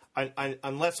know,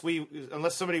 unless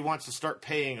somebody wants to start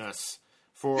paying us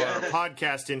for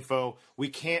podcast info, we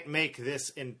can't make this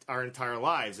in our entire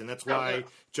lives, and that's why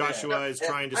Joshua is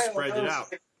trying to spread it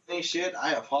out. Shit,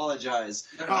 I apologize.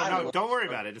 Oh no, don't worry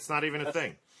about it. It's not even a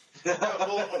thing.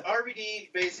 Well,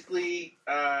 RVD, basically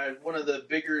one of the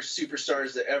bigger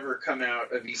superstars that ever come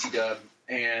out of ECW,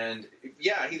 and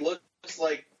yeah, he looks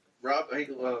like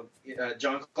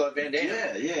Jean-Claude Van Damme.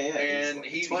 Yeah. And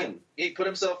he put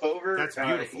himself over. That's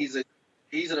beautiful.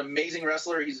 He's an amazing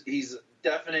wrestler. He's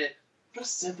definite. What a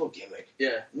simple gimmick.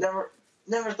 Yeah.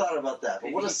 Never thought about that.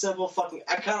 But what a simple fucking.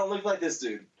 I kind of look like this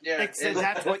dude. Yeah.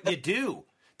 That's what you do.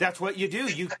 That's what you do.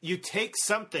 You take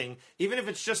something, even if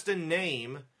it's just a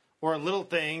name or a little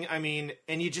thing, I mean,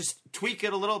 and you just tweak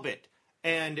it a little bit,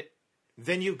 and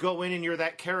then you go in and you're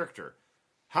that character.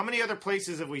 How many other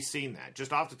places have we seen that?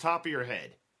 Just off the top of your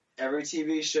head. Every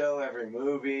TV show, every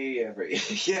movie,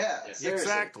 seriously.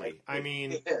 Exactly. I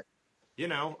mean, you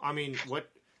know, I mean, what...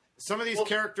 Some of these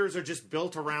characters are just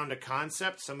built around a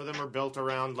concept. Some of them are built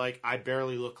around, like, I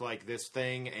barely look like this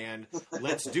thing, and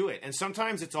let's do it. And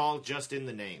sometimes it's all just in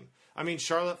the name. I mean,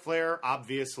 Charlotte Flair,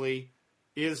 obviously,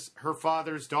 is her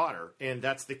father's daughter, and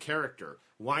that's the character.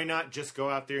 Why not just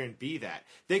go out there and be that?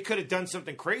 They could have done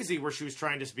something crazy where she was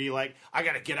trying to be like, I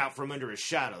got to get out from under his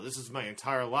shadow. This is my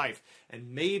entire life.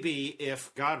 And maybe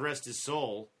if, God rest his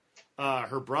soul,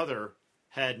 her brother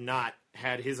had not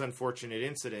had his unfortunate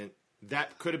incident,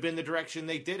 that could have been the direction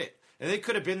they did it. And they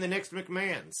could have been the next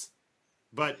McMahons.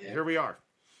 But here we are.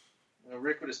 Well,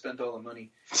 Rick would have spent all the money.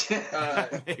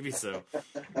 Maybe so.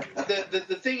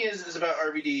 The thing is about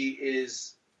RVD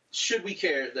is, should we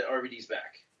care that RVD's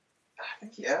back? I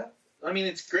think, yeah. I mean,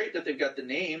 it's great that they've got the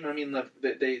name. I mean,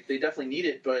 they definitely need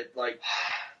it. But, like,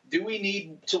 do we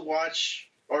need to watch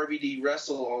RVD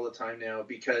wrestle all the time now?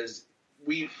 Because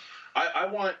I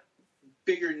want...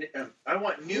 I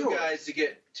want new guys to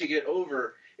get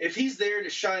over. If he's there to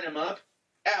shine him up,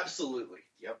 absolutely.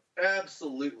 Yep.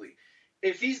 Absolutely.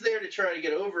 If he's there to try to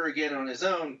get over again on his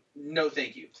own, no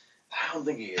thank you. I don't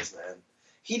think he is, man.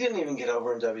 He didn't even get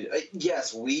over in WWE.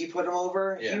 Yes, we put him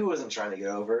over. Yeah. He wasn't trying to get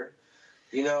over.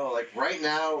 You know, like right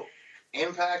now,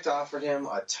 Impact offered him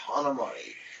a ton of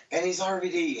money. And he's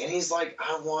RVD. And he's like,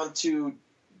 I want to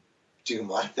do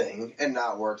my thing and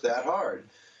not work that hard.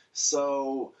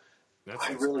 So...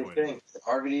 I really think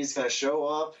RVD's going to show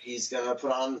up. He's going to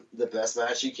put on the best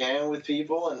match he can with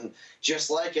people. And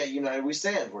just like at United We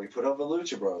Stand, where he put over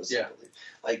Lucha Bros. Yeah.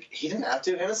 Like, he didn't have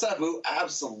to. Him and Sabu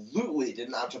absolutely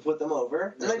didn't have to put them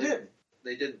over. And they did.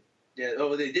 They didn't. Yeah.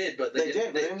 Oh, they did, but they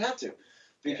didn't. They didn't have to.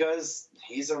 Because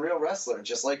he's a real wrestler.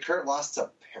 Just like Kurt lost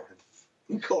to Baron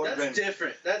Corbin. That's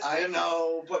different. I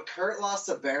know, but Kurt lost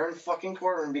to Baron fucking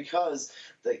Corbin because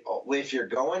if you're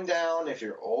going down, if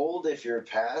you're old, if you're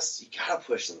past, you gotta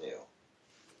push the new.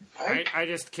 Right? I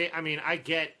just can't. I mean, I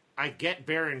get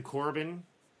Baron Corbin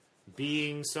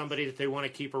being somebody that they want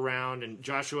to keep around, and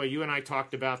Joshua, you and I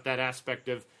talked about that aspect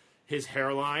of his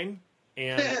hairline,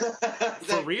 and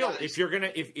for real, if you're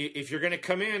gonna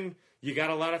come in, you got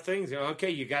a lot of things. Okay,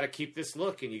 you got to keep this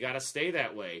look, and you got to stay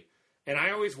that way. And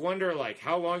I always wonder, like,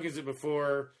 how long is it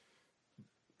before,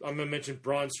 I'm going to mention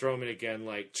Braun Strowman again,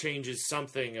 like, changes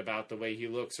something about the way he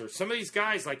looks. Or some of these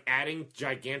guys, like, adding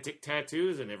gigantic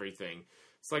tattoos and everything.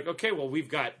 It's like, okay, well, we've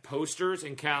got posters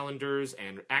and calendars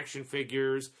and action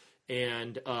figures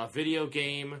and video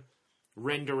game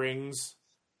renderings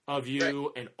of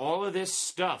you and all of this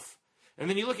stuff. And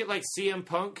then you look at, like, CM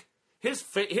Punk.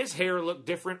 His hair looked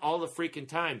different all the freaking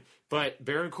time. But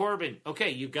Baron Corbin,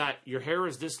 okay, your hair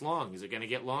is this long. Is it going to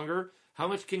get longer? How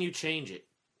much can you change it?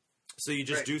 So you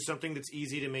just do something that's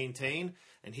easy to maintain.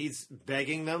 And he's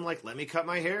begging them, like, let me cut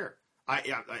my hair.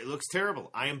 It looks terrible.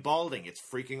 I am balding. It's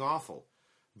freaking awful.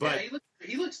 But yeah,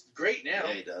 he looks great now.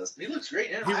 Yeah, he does. He looks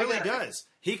great now. He really does.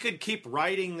 He could keep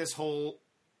riding this whole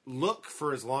look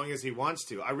for as long as he wants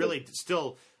to.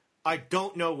 I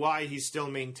don't know why he's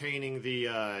still maintaining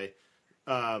the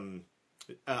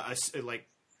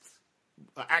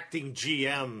acting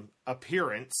GM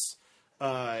appearance,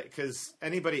 because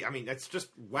anybody, I mean, it's just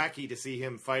wacky to see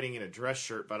him fighting in a dress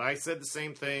shirt. But I said the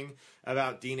same thing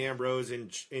about Dean Ambrose in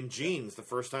jeans the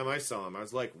first time I saw him. I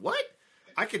was like, what?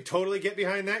 I could totally get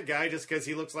behind that guy just because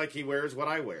he looks like he wears what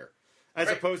I wear. As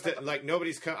opposed to, like,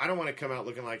 I don't want to come out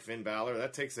looking like Finn Balor.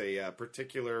 That takes a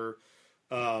particular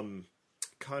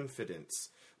confidence.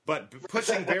 But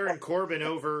pushing Baron Corbin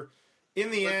over... In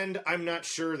the end, I'm not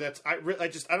sure I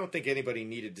don't think anybody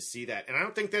needed to see that. And I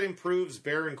don't think that improves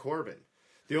Baron Corbin.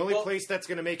 The only place that's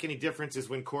going to make any difference is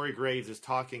when Corey Graves is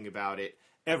talking about it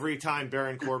every time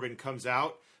Baron Corbin comes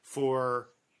out for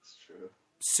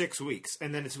 6 weeks.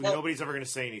 And then nobody's ever going to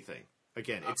say anything.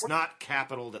 Again, it's not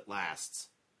capital that lasts.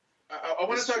 I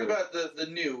want to talk about the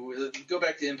new. Go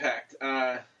back to Impact.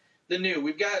 The new.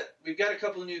 We've got a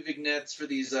couple of new vignettes for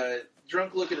these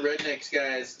drunk-looking rednecks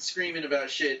guys screaming about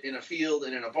shit in a field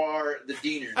and in a bar, the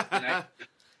Deaners. And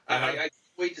I can't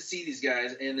wait to see these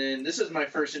guys. And then this is my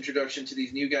first introduction to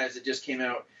these new guys that just came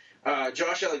out.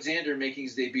 Josh Alexander making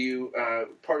his debut,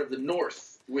 part of the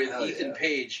North, with Ethan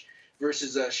Page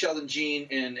versus Sheldon Jean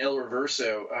and El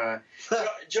Reverso.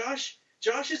 Josh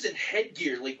is in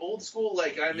headgear, like old school,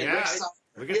 like I'm in.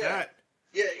 Look at that.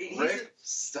 Yeah, Rick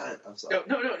stunt. I'm sorry.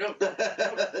 No.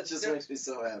 That just makes me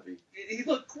so happy. He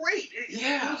looked great.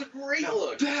 It was a great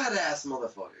look. Badass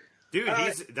motherfucker. Dude,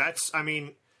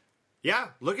 Yeah,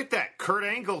 look at that. Kurt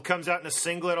Angle comes out in a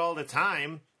singlet all the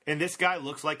time, and this guy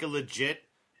looks like a legit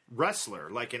wrestler,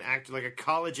 like a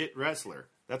college wrestler.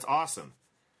 That's awesome.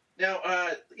 Now,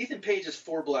 Ethan Page has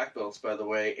 4 black belts, by the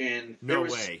way, and No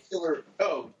way.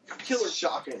 Killer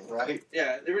Shocking, right?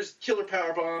 Yeah, there was killer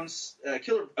power bombs,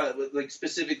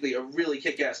 specifically a really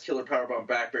kick-ass killer power bomb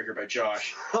backbreaker by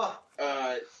Josh.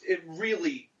 It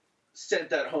really sent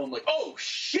that home, like, oh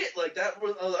shit, like that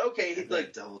was okay,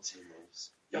 like double team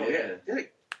moves. Oh yeah.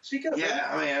 Speak up. Yeah,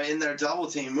 I mean, in their double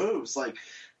team moves, like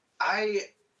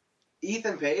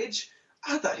Ethan Page,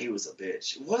 I thought he was a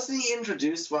bitch. Wasn't he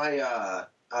introduced by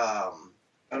I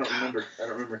don't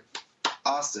remember.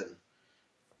 Austin.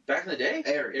 Back in the day?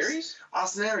 Aries?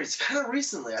 Austin Aries. Kind of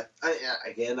recently.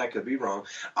 I could be wrong.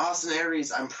 Austin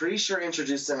Aries, I'm pretty sure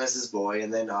introduced him as his boy,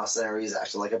 and then Austin Aries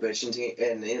acted like a bitch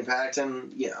in Impact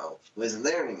and, wasn't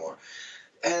there anymore.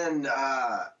 And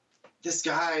this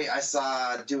guy I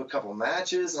saw do a couple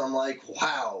matches, and I'm like,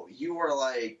 wow, you were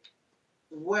like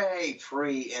way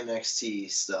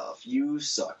pre-NXT stuff. You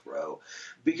suck, bro.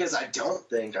 Because I don't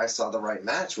think I saw the right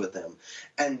match with him.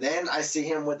 And then I see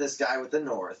him with this guy with the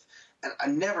North. And I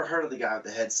never heard of the guy with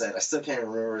the headset. I still can't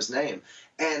remember his name.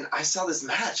 And I saw this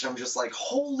match, and I'm just like,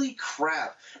 holy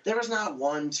crap. There was not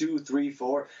 1, 2, 3,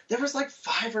 4. There was like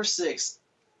 5 or 6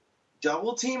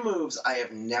 double team moves I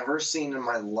have never seen in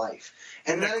my life.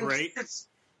 And Isn't that great?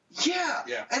 Yeah.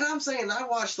 And I'm saying I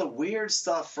watch the weird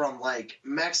stuff from, like,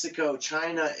 Mexico,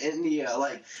 China, India.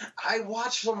 Like, I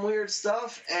watch some weird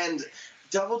stuff, and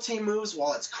double team moves,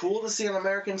 while it's cool to see on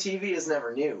American TV, is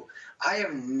never new. I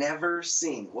have never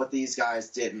seen what these guys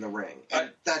did in the ring.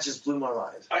 And that just blew my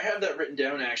mind. I have that written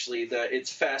down, actually, that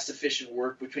it's fast, efficient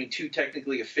work between 2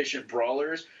 technically efficient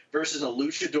brawlers versus a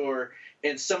luchador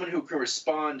and someone who can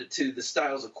respond to the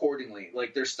styles accordingly.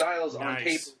 Like, their styles on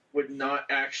paper would not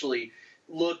actually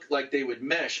look like they would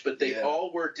mesh, but they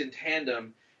all worked in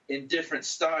tandem in different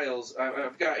styles.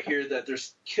 I've got here that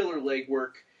there's killer leg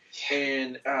work,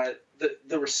 and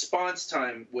the response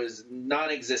time was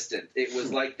non-existent. It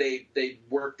was like they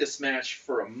worked this match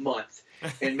for a month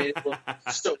and made it look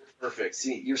so perfect.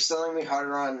 See, you're selling me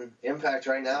harder on Impact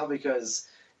right now because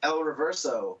El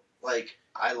Reverso, like,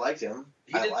 I liked him.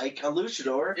 I like a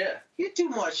luchador. Yeah. He didn't do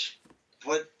much,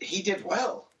 but he did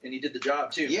well. And he did the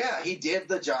job, too. Yeah, he did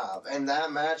the job, and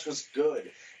that match was good.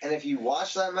 And if you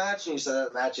watch that match and you say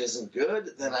that match isn't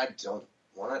good, then I don't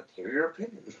want to hear your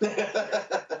opinion.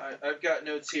 I've got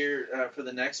notes here for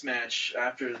the next match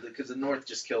because the North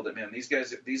just killed it, man. These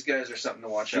guys are something to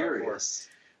watch out for.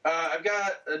 I've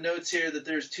got notes here that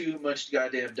there's too much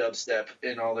goddamn dubstep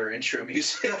in all their intro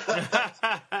music.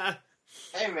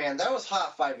 Hey man, that was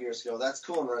hot 5 years ago. That's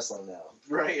cool in wrestling now.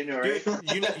 Right, you know, right?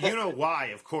 you know why?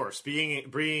 Of course, being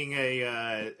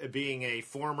a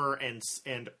former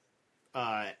and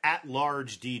at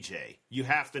large DJ, you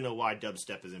have to know why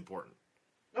dubstep is important.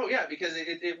 Oh yeah, because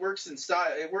it works in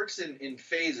style. It works in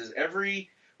phases.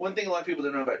 One thing a lot of people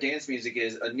don't know about dance music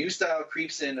is a new style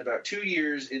creeps in about 2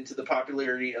 years into the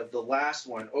popularity of the last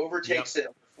one, overtakes it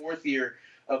in the 4th year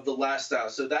of the last style.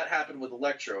 So that happened with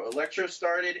electro. Electro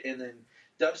started, and then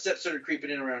dubstep started creeping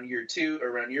in around year 2, or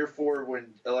around year 4, when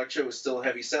electro was still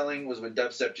heavy selling, was when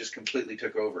dubstep just completely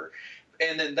took over.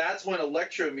 And then that's when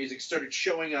electro music started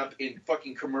showing up in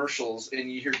fucking commercials,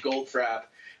 and you hear Goldfrapp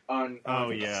on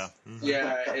Mm-hmm.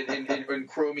 and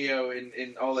Chromeo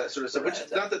and all that sort of stuff. Which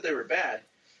is not that they were bad,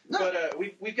 but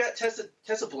we've got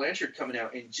Tessa Blanchard coming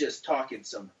out and just talking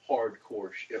some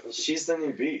hardcore shit. She's the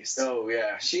new beast. Oh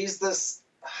yeah, she's this.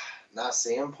 Not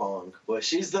CM Punk, but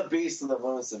she's the beast of the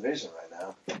women's division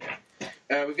right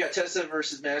now. We've got Tessa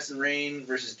versus Madison Rayne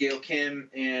versus Gail Kim,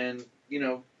 and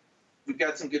we've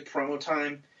got some good promo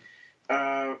time.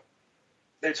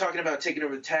 They're talking about taking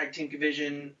over the tag team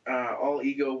division, all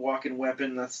ego, walking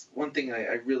weapon. That's one thing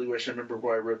I really wish I remember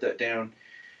why I wrote that down.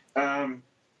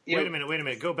 Wait a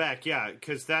minute. Go back,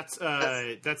 because that's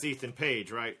Ethan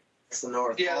Page, right? It's the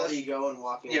North. Yeah, all ego and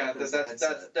walking. Yeah, that's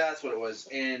what it was,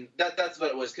 and that's what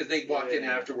it was because they walked in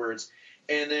afterwards,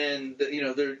 and then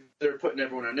they're putting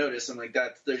everyone on notice. I'm like,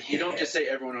 you don't just say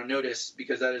everyone on notice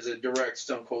because that is a direct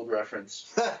Stone Cold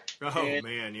reference.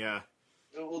 Man, yeah.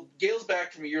 Well, Gail's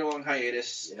back from a year-long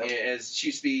hiatus as she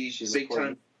used to be big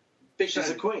time. She's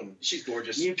a queen. She's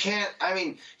gorgeous. You can't. I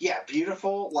mean,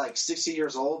 beautiful, like 60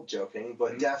 years old, joking,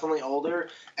 but definitely older.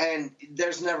 And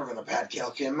there's never been a bad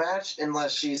Gail Kim match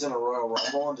unless she's in a Royal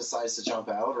Rumble and decides to jump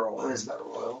out, or a women's battle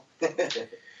royal.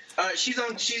 She's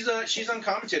on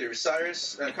commentary with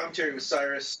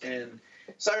Cyrus. And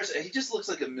Cyrus. He just looks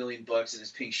like $1 million in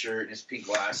his pink shirt and his pink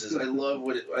glasses. I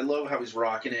love how he's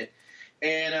rocking it.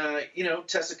 And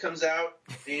Tessa comes out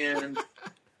and.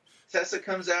 Tessa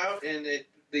comes out, and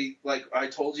like I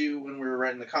told you when we were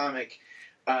writing the comic,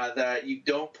 that you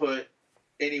don't put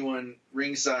anyone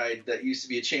ringside that used to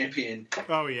be a champion.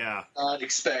 Oh yeah. Not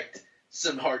expect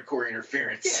some hardcore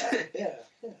interference. Yeah.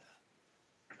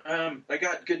 I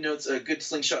got good notes. A good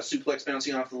slingshot suplex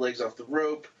bouncing off the legs off the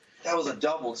rope. That was a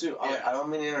double too. Yeah. I don't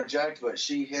mean to interject, but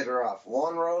she hit her off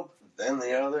one rope, then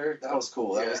the other. That was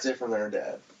cool. That was different than her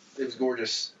dad. It was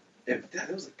gorgeous.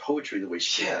 That was like poetry the way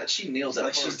she did that. She nails that.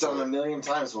 Like she's done it a million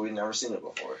times, but we've never seen it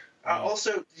before.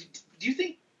 Also, do you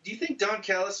think Don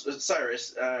Callis,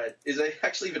 Cyrus, is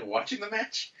actually even watching the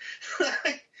match?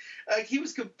 Like he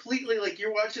was completely like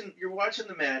you're watching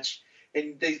the match,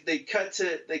 and they cut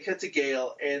to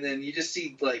Gail, and then you just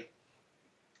see like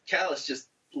Callis just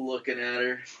looking at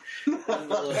her, and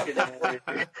looking at her,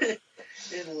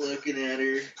 and looking at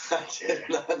her. I did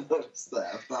not notice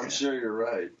that. I'm sure you're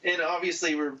right. And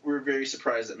obviously, we're very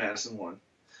surprised that Madison won.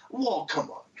 Well, come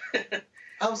on.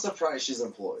 I'm surprised she's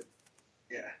employed.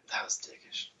 Yeah, that was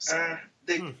dickish.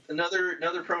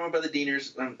 Another promo by the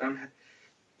Deaners.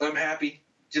 I'm happy.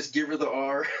 Just give her the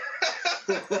R.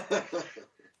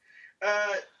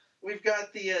 We've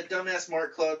got the dumbass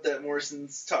Mark Club that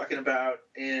Morrison's talking about,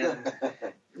 and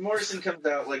Morrison comes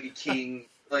out like a king.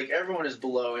 Like everyone is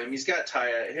below him. He's got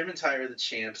Taya. Him and Taya are the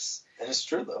champs. And it's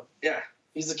true though. Yeah,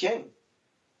 he's the king.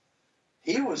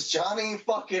 He was Johnny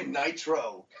fucking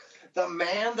Nitro. The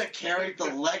man that carried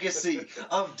the legacy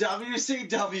of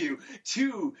WCW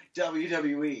to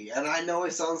WWE. And I know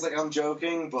it sounds like I'm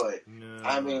joking, but no.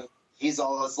 I mean, he's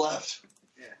all that's left.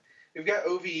 Yeah. We've got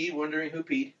OVE wondering who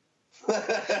peed.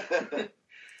 The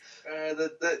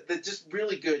just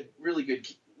really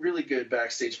good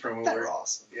backstage promo. They're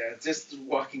awesome. Yeah, just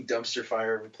walking dumpster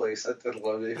fire of a place. I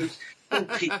love it. Who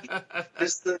peed?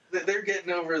 They're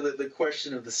getting over the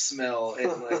question of the smell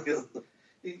and like.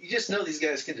 You just know these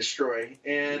guys can destroy.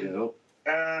 And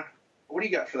what do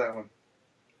you got for that one?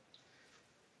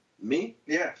 Me?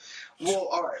 Yeah. Well,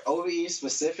 all right. OVE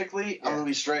specifically, I'm gonna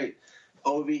be straight.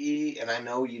 OVE, and I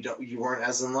know you weren't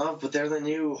as in love, but they're the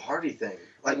new Hardy thing.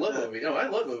 Like I love OVE. No, I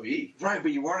love OVE. Right,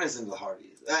 but you weren't as into the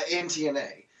Hardys in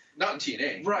TNA. Not in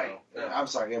TNA. Right. No. I'm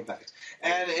sorry, Impact.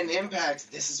 And in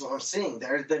Impact, this is what I'm seeing.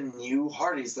 They're the new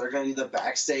Hardys. They're going to do the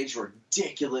backstage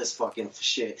ridiculous fucking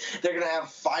shit. They're going to have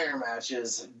fire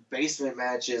matches, basement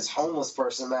matches, homeless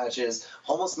person matches,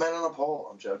 homeless men on a pole.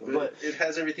 I'm joking. But it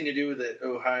has everything to do with it,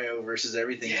 Ohio versus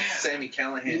everything. Yeah. Sammy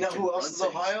Callahan. You know who else is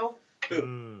Ohio?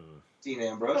 Who? Dean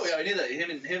Ambrose. Oh, yeah, I knew that.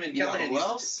 Him and Callahan. Who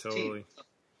else? Totally.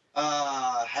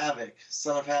 Havoc.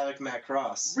 Son of Havoc, Matt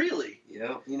Cross. Really?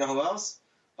 Yep. You know who else?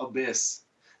 Abyss.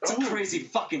 It's a crazy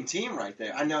fucking team right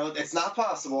there. I know it's not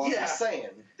possible. I'm just saying.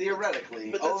 Theoretically,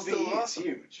 but that's still OVE awesome. is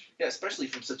huge. Yeah, especially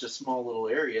from such a small little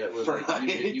area where like,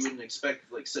 you wouldn't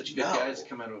expect like such good guys to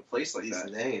come out of a place like These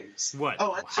that. names. What?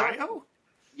 Oh, Ohio?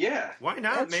 Yeah. Why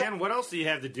not, man? What else do you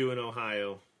have to do in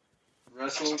Ohio?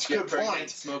 Wrestle, That's a get good pregnant, point.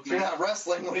 smoke. If you're not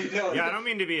wrestling, what are you doing? Yeah, I don't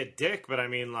mean to be a dick, but I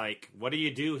mean, like, what do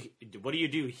you do? What do you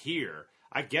do here?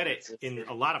 I get it in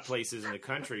a lot of places in the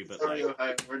country, but sorry, like,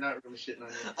 Ohio, we're not really shitting on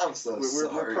you. I'm so sorry.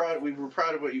 We're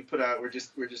proud of what you put out. We're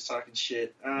just talking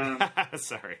shit.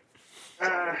 Sorry. That's all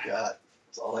I got.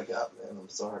 That's all I got, man. I'm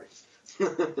sorry.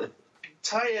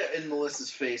 Taya and Melissa's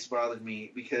face bothered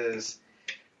me because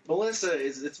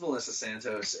it's Melissa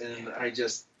Santos, and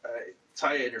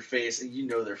Taya in her face, and you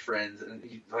know they're friends, and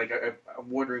I'm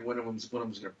wondering when one of them's going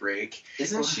to break.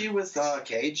 Isn't she with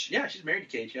Cage? Yeah, she's married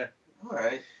to Cage. Yeah. All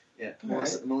right. Yeah,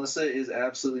 Melissa is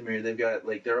absolutely married. They've got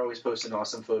they're always posting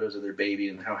awesome photos of their baby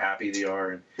and how happy they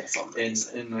are, and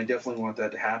I definitely want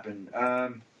that to happen.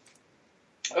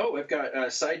 I've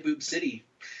got Side Boob City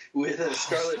with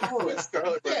Scarlett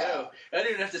Bordeaux. I didn't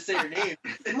even have to say her name.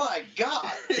 My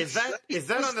God, is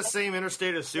that on the same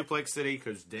interstate as Suplex City?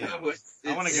 Because damn, I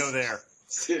want to go there.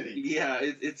 City. Yeah,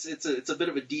 it's a bit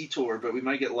of a detour, but we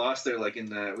might get lost there. Like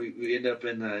we end up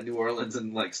in New Orleans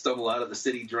and like stumble out of the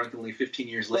city drunkenly 15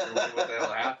 years later. What the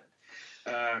hell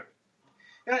happened?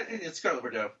 It's Scarlett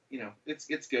Bordeaux. You know,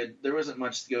 it's good. There wasn't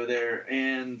much to go there,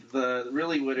 and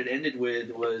really what it ended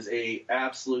with was a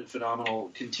absolute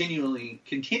phenomenal continuing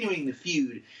the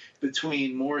feud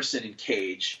between Morrison and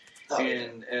Cage,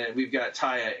 and we've got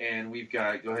Taya, and we've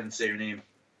got go ahead and say her name.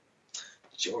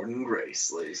 Jordan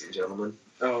Grace, ladies and gentlemen.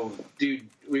 Oh, dude,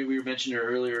 we were mentioning her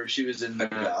earlier. She was in the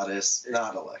Goddess,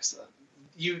 not Alexa.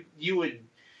 You would.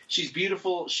 She's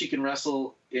beautiful. She can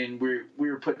wrestle, and we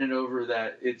were putting it over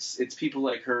that it's people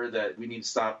like her that we need to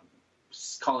stop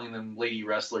calling them lady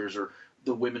wrestlers or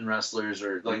the women wrestlers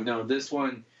or like no, this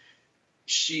one.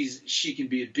 she can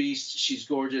be a beast. She's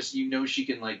gorgeous. You know she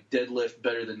can like deadlift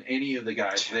better than any of the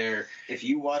guys there. If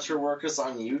you watch her work us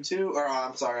on YouTube, or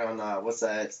I'm sorry, on what's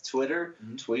that? It's Twitter,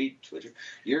 Twitter.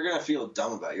 You're gonna feel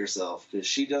dumb about yourself because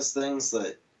she does things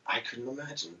that I couldn't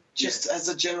imagine. Just as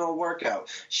a general workout,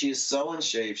 she is so in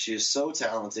shape. She is so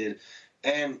talented,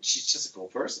 and she's just a cool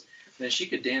person. And she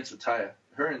could dance with Taya.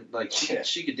 Her and like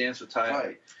she could dance with Taya.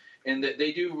 Right. And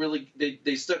they do really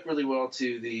they stuck really well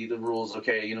to the rules.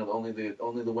 Okay, you know, only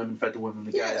the women fight the women,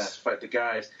 the guys fight the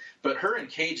guys. But her and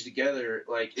Cage together,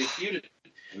 like if you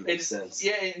it makes sense.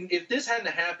 Yeah, and if this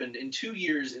hadn't happened in 2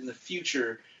 years in the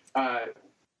future,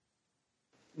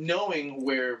 knowing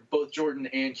where both Jordan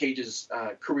and Cage's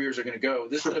careers are going to go,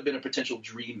 this would have been a potential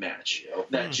dream match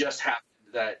that just happened.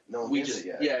 That no one we gets just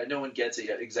it yet. no one gets it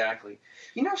yet. Exactly.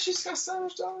 You know, she's Scott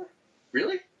Steiner's daughter.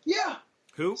 Really? Yeah.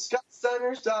 Who? Scott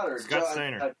Steiner's daughter. Scott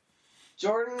Steiner.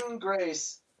 Jordan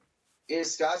Grace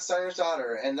is Scott Steiner's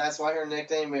daughter, and that's why her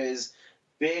nickname is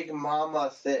Big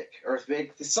Mama Thick, or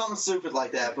Big something stupid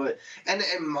like that. But and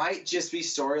it might just be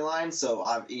storyline, so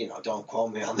don't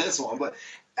quote me on this one. But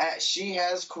she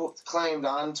has claimed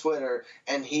on Twitter,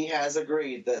 and he has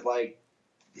agreed that like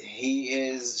she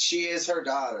is her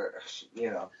daughter. You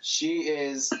know, she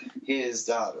is his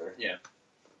daughter. Yeah.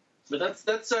 But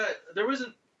that's there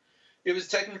wasn't. It was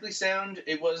technically sound.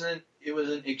 It wasn't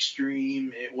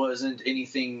extreme. It wasn't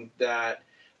anything that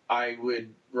I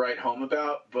would write home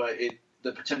about. But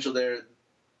the potential there,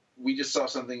 we just saw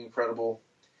something incredible,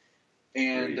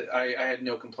 and I had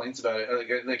no complaints about it.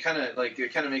 It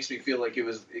kind of makes me feel like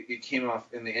it came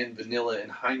off in the end vanilla in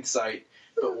hindsight.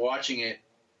 But watching it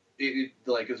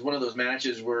was one of those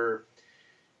matches where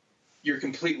you're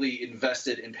completely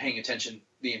invested in paying attention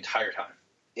the entire time.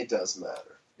 It does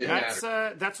matter. That's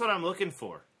what I'm looking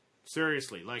for.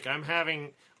 Seriously, like I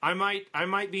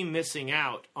might be missing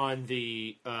out on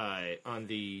the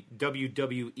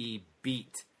WWE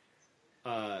beat.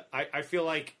 I feel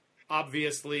like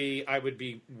obviously I would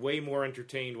be way more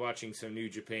entertained watching some New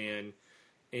Japan,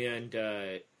 and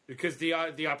because the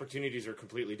opportunities are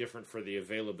completely different for the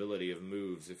availability of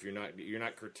moves. If you're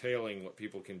not curtailing what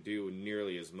people can do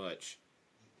nearly as much.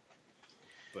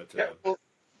 But well,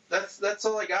 that's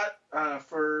all I got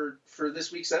for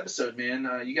this week's episode, man.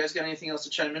 You guys got anything else to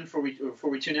chime in before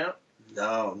we tune out?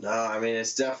 No. I mean,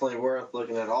 it's definitely worth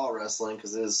looking at all wrestling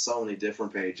because there's so many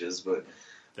different pages. But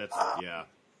that's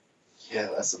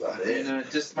that's about it. And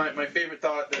just my favorite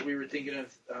thought that we were thinking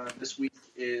of this week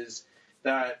is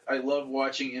that I love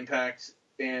watching Impact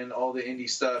and all the indie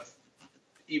stuff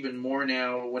even more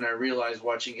now when I realize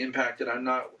watching Impact that I'm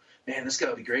not. Man, this guy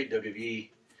would be great in WWE.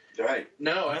 Right.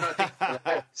 No, I'm not thinking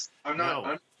that. I'm not. No.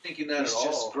 I'm taking that It's at all.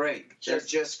 just great.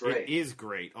 Just great. It is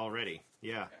great already.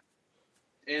 Yeah.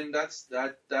 And that's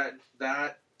that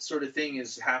sort of thing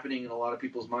is happening in a lot of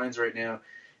people's minds right now,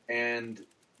 and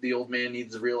the old man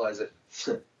needs to realize it.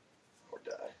 Or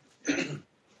die.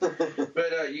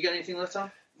 But you got anything left,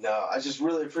 Tom? No, I just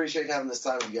really appreciate having this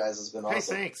time with you guys. It's been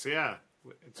awesome. Hey, thanks. Yeah.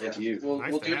 Thank you. We'll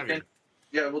Nice do to it have again. you.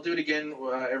 Yeah, we'll do it again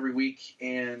every week,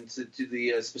 and to do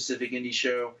the specific indie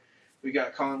show. We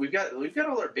got Colin. We've got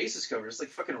all our bases covered. It's like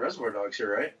fucking Reservoir Dogs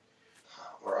here, right?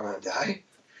 Or I'm gonna die.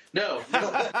 No, No,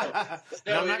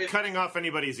 I'm not if- cutting off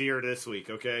anybody's ear this week.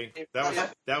 Okay,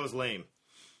 that was lame.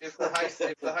 If the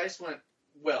heist went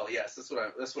well, yes, that's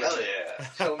what Hell I yeah.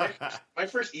 So my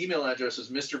first email address was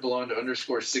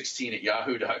MrBelonda_16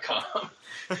 @yahoo.com.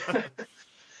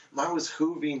 Mine was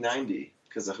Hoovy90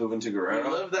 because of Hoovin' to I Guerrero.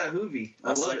 love that Hoovy.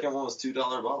 I The love second one was $2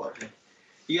 baller.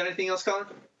 You got anything else, Colin?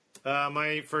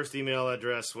 My first email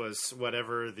address was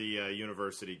whatever the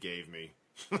university gave me.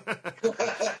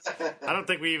 I don't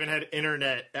think we even had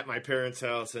internet at my parents'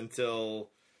 house until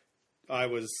I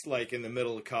was like in the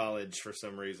middle of college for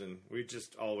some reason. We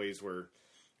just always were.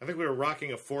 I think we were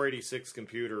rocking a 486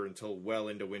 computer until well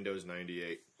into Windows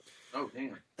 98. Oh,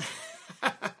 damn.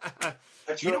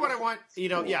 You know what I want?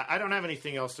 Yeah, I don't have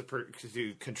anything else to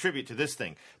contribute to this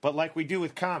thing. But like we do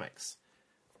with comics,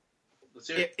 Let's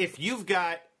hear it. if you've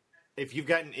got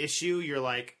an issue, you're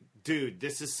like, dude,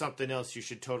 this is something else. You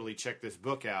should totally check this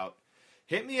book out.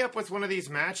 Hit me up with one of these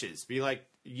matches. Be like,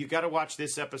 you got to watch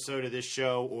this episode of this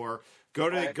show, or go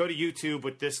to YouTube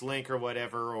with this link or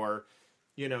whatever, or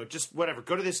just whatever.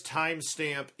 Go to this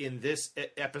timestamp in this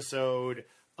episode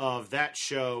of that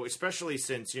show, especially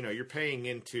since you're paying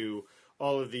into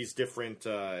all of these different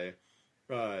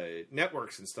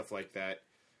networks and stuff like that.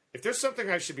 If there's something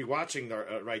I should be watching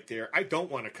right there, I don't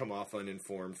want to come off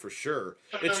uninformed for sure.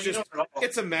 It's just,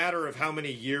 it's a matter of how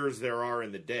many years there are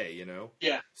in the day,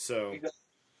 Yeah. So,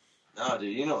 No,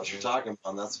 dude, you know what you're talking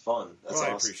about. That's fun. That's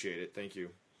I awesome. appreciate it. Thank you.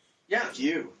 Yeah. Thank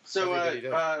you. So, Everybody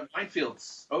does.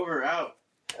 Minefields, over, out.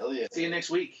 Hell yeah. See you next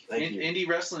week. Thank you. Indie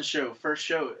Wrestling Show, first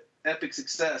show, epic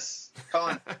success.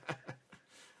 Colin,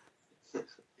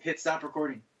 hit stop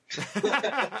recording.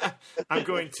 I'm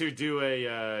going to do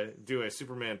a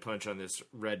Superman punch on this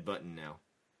red button now.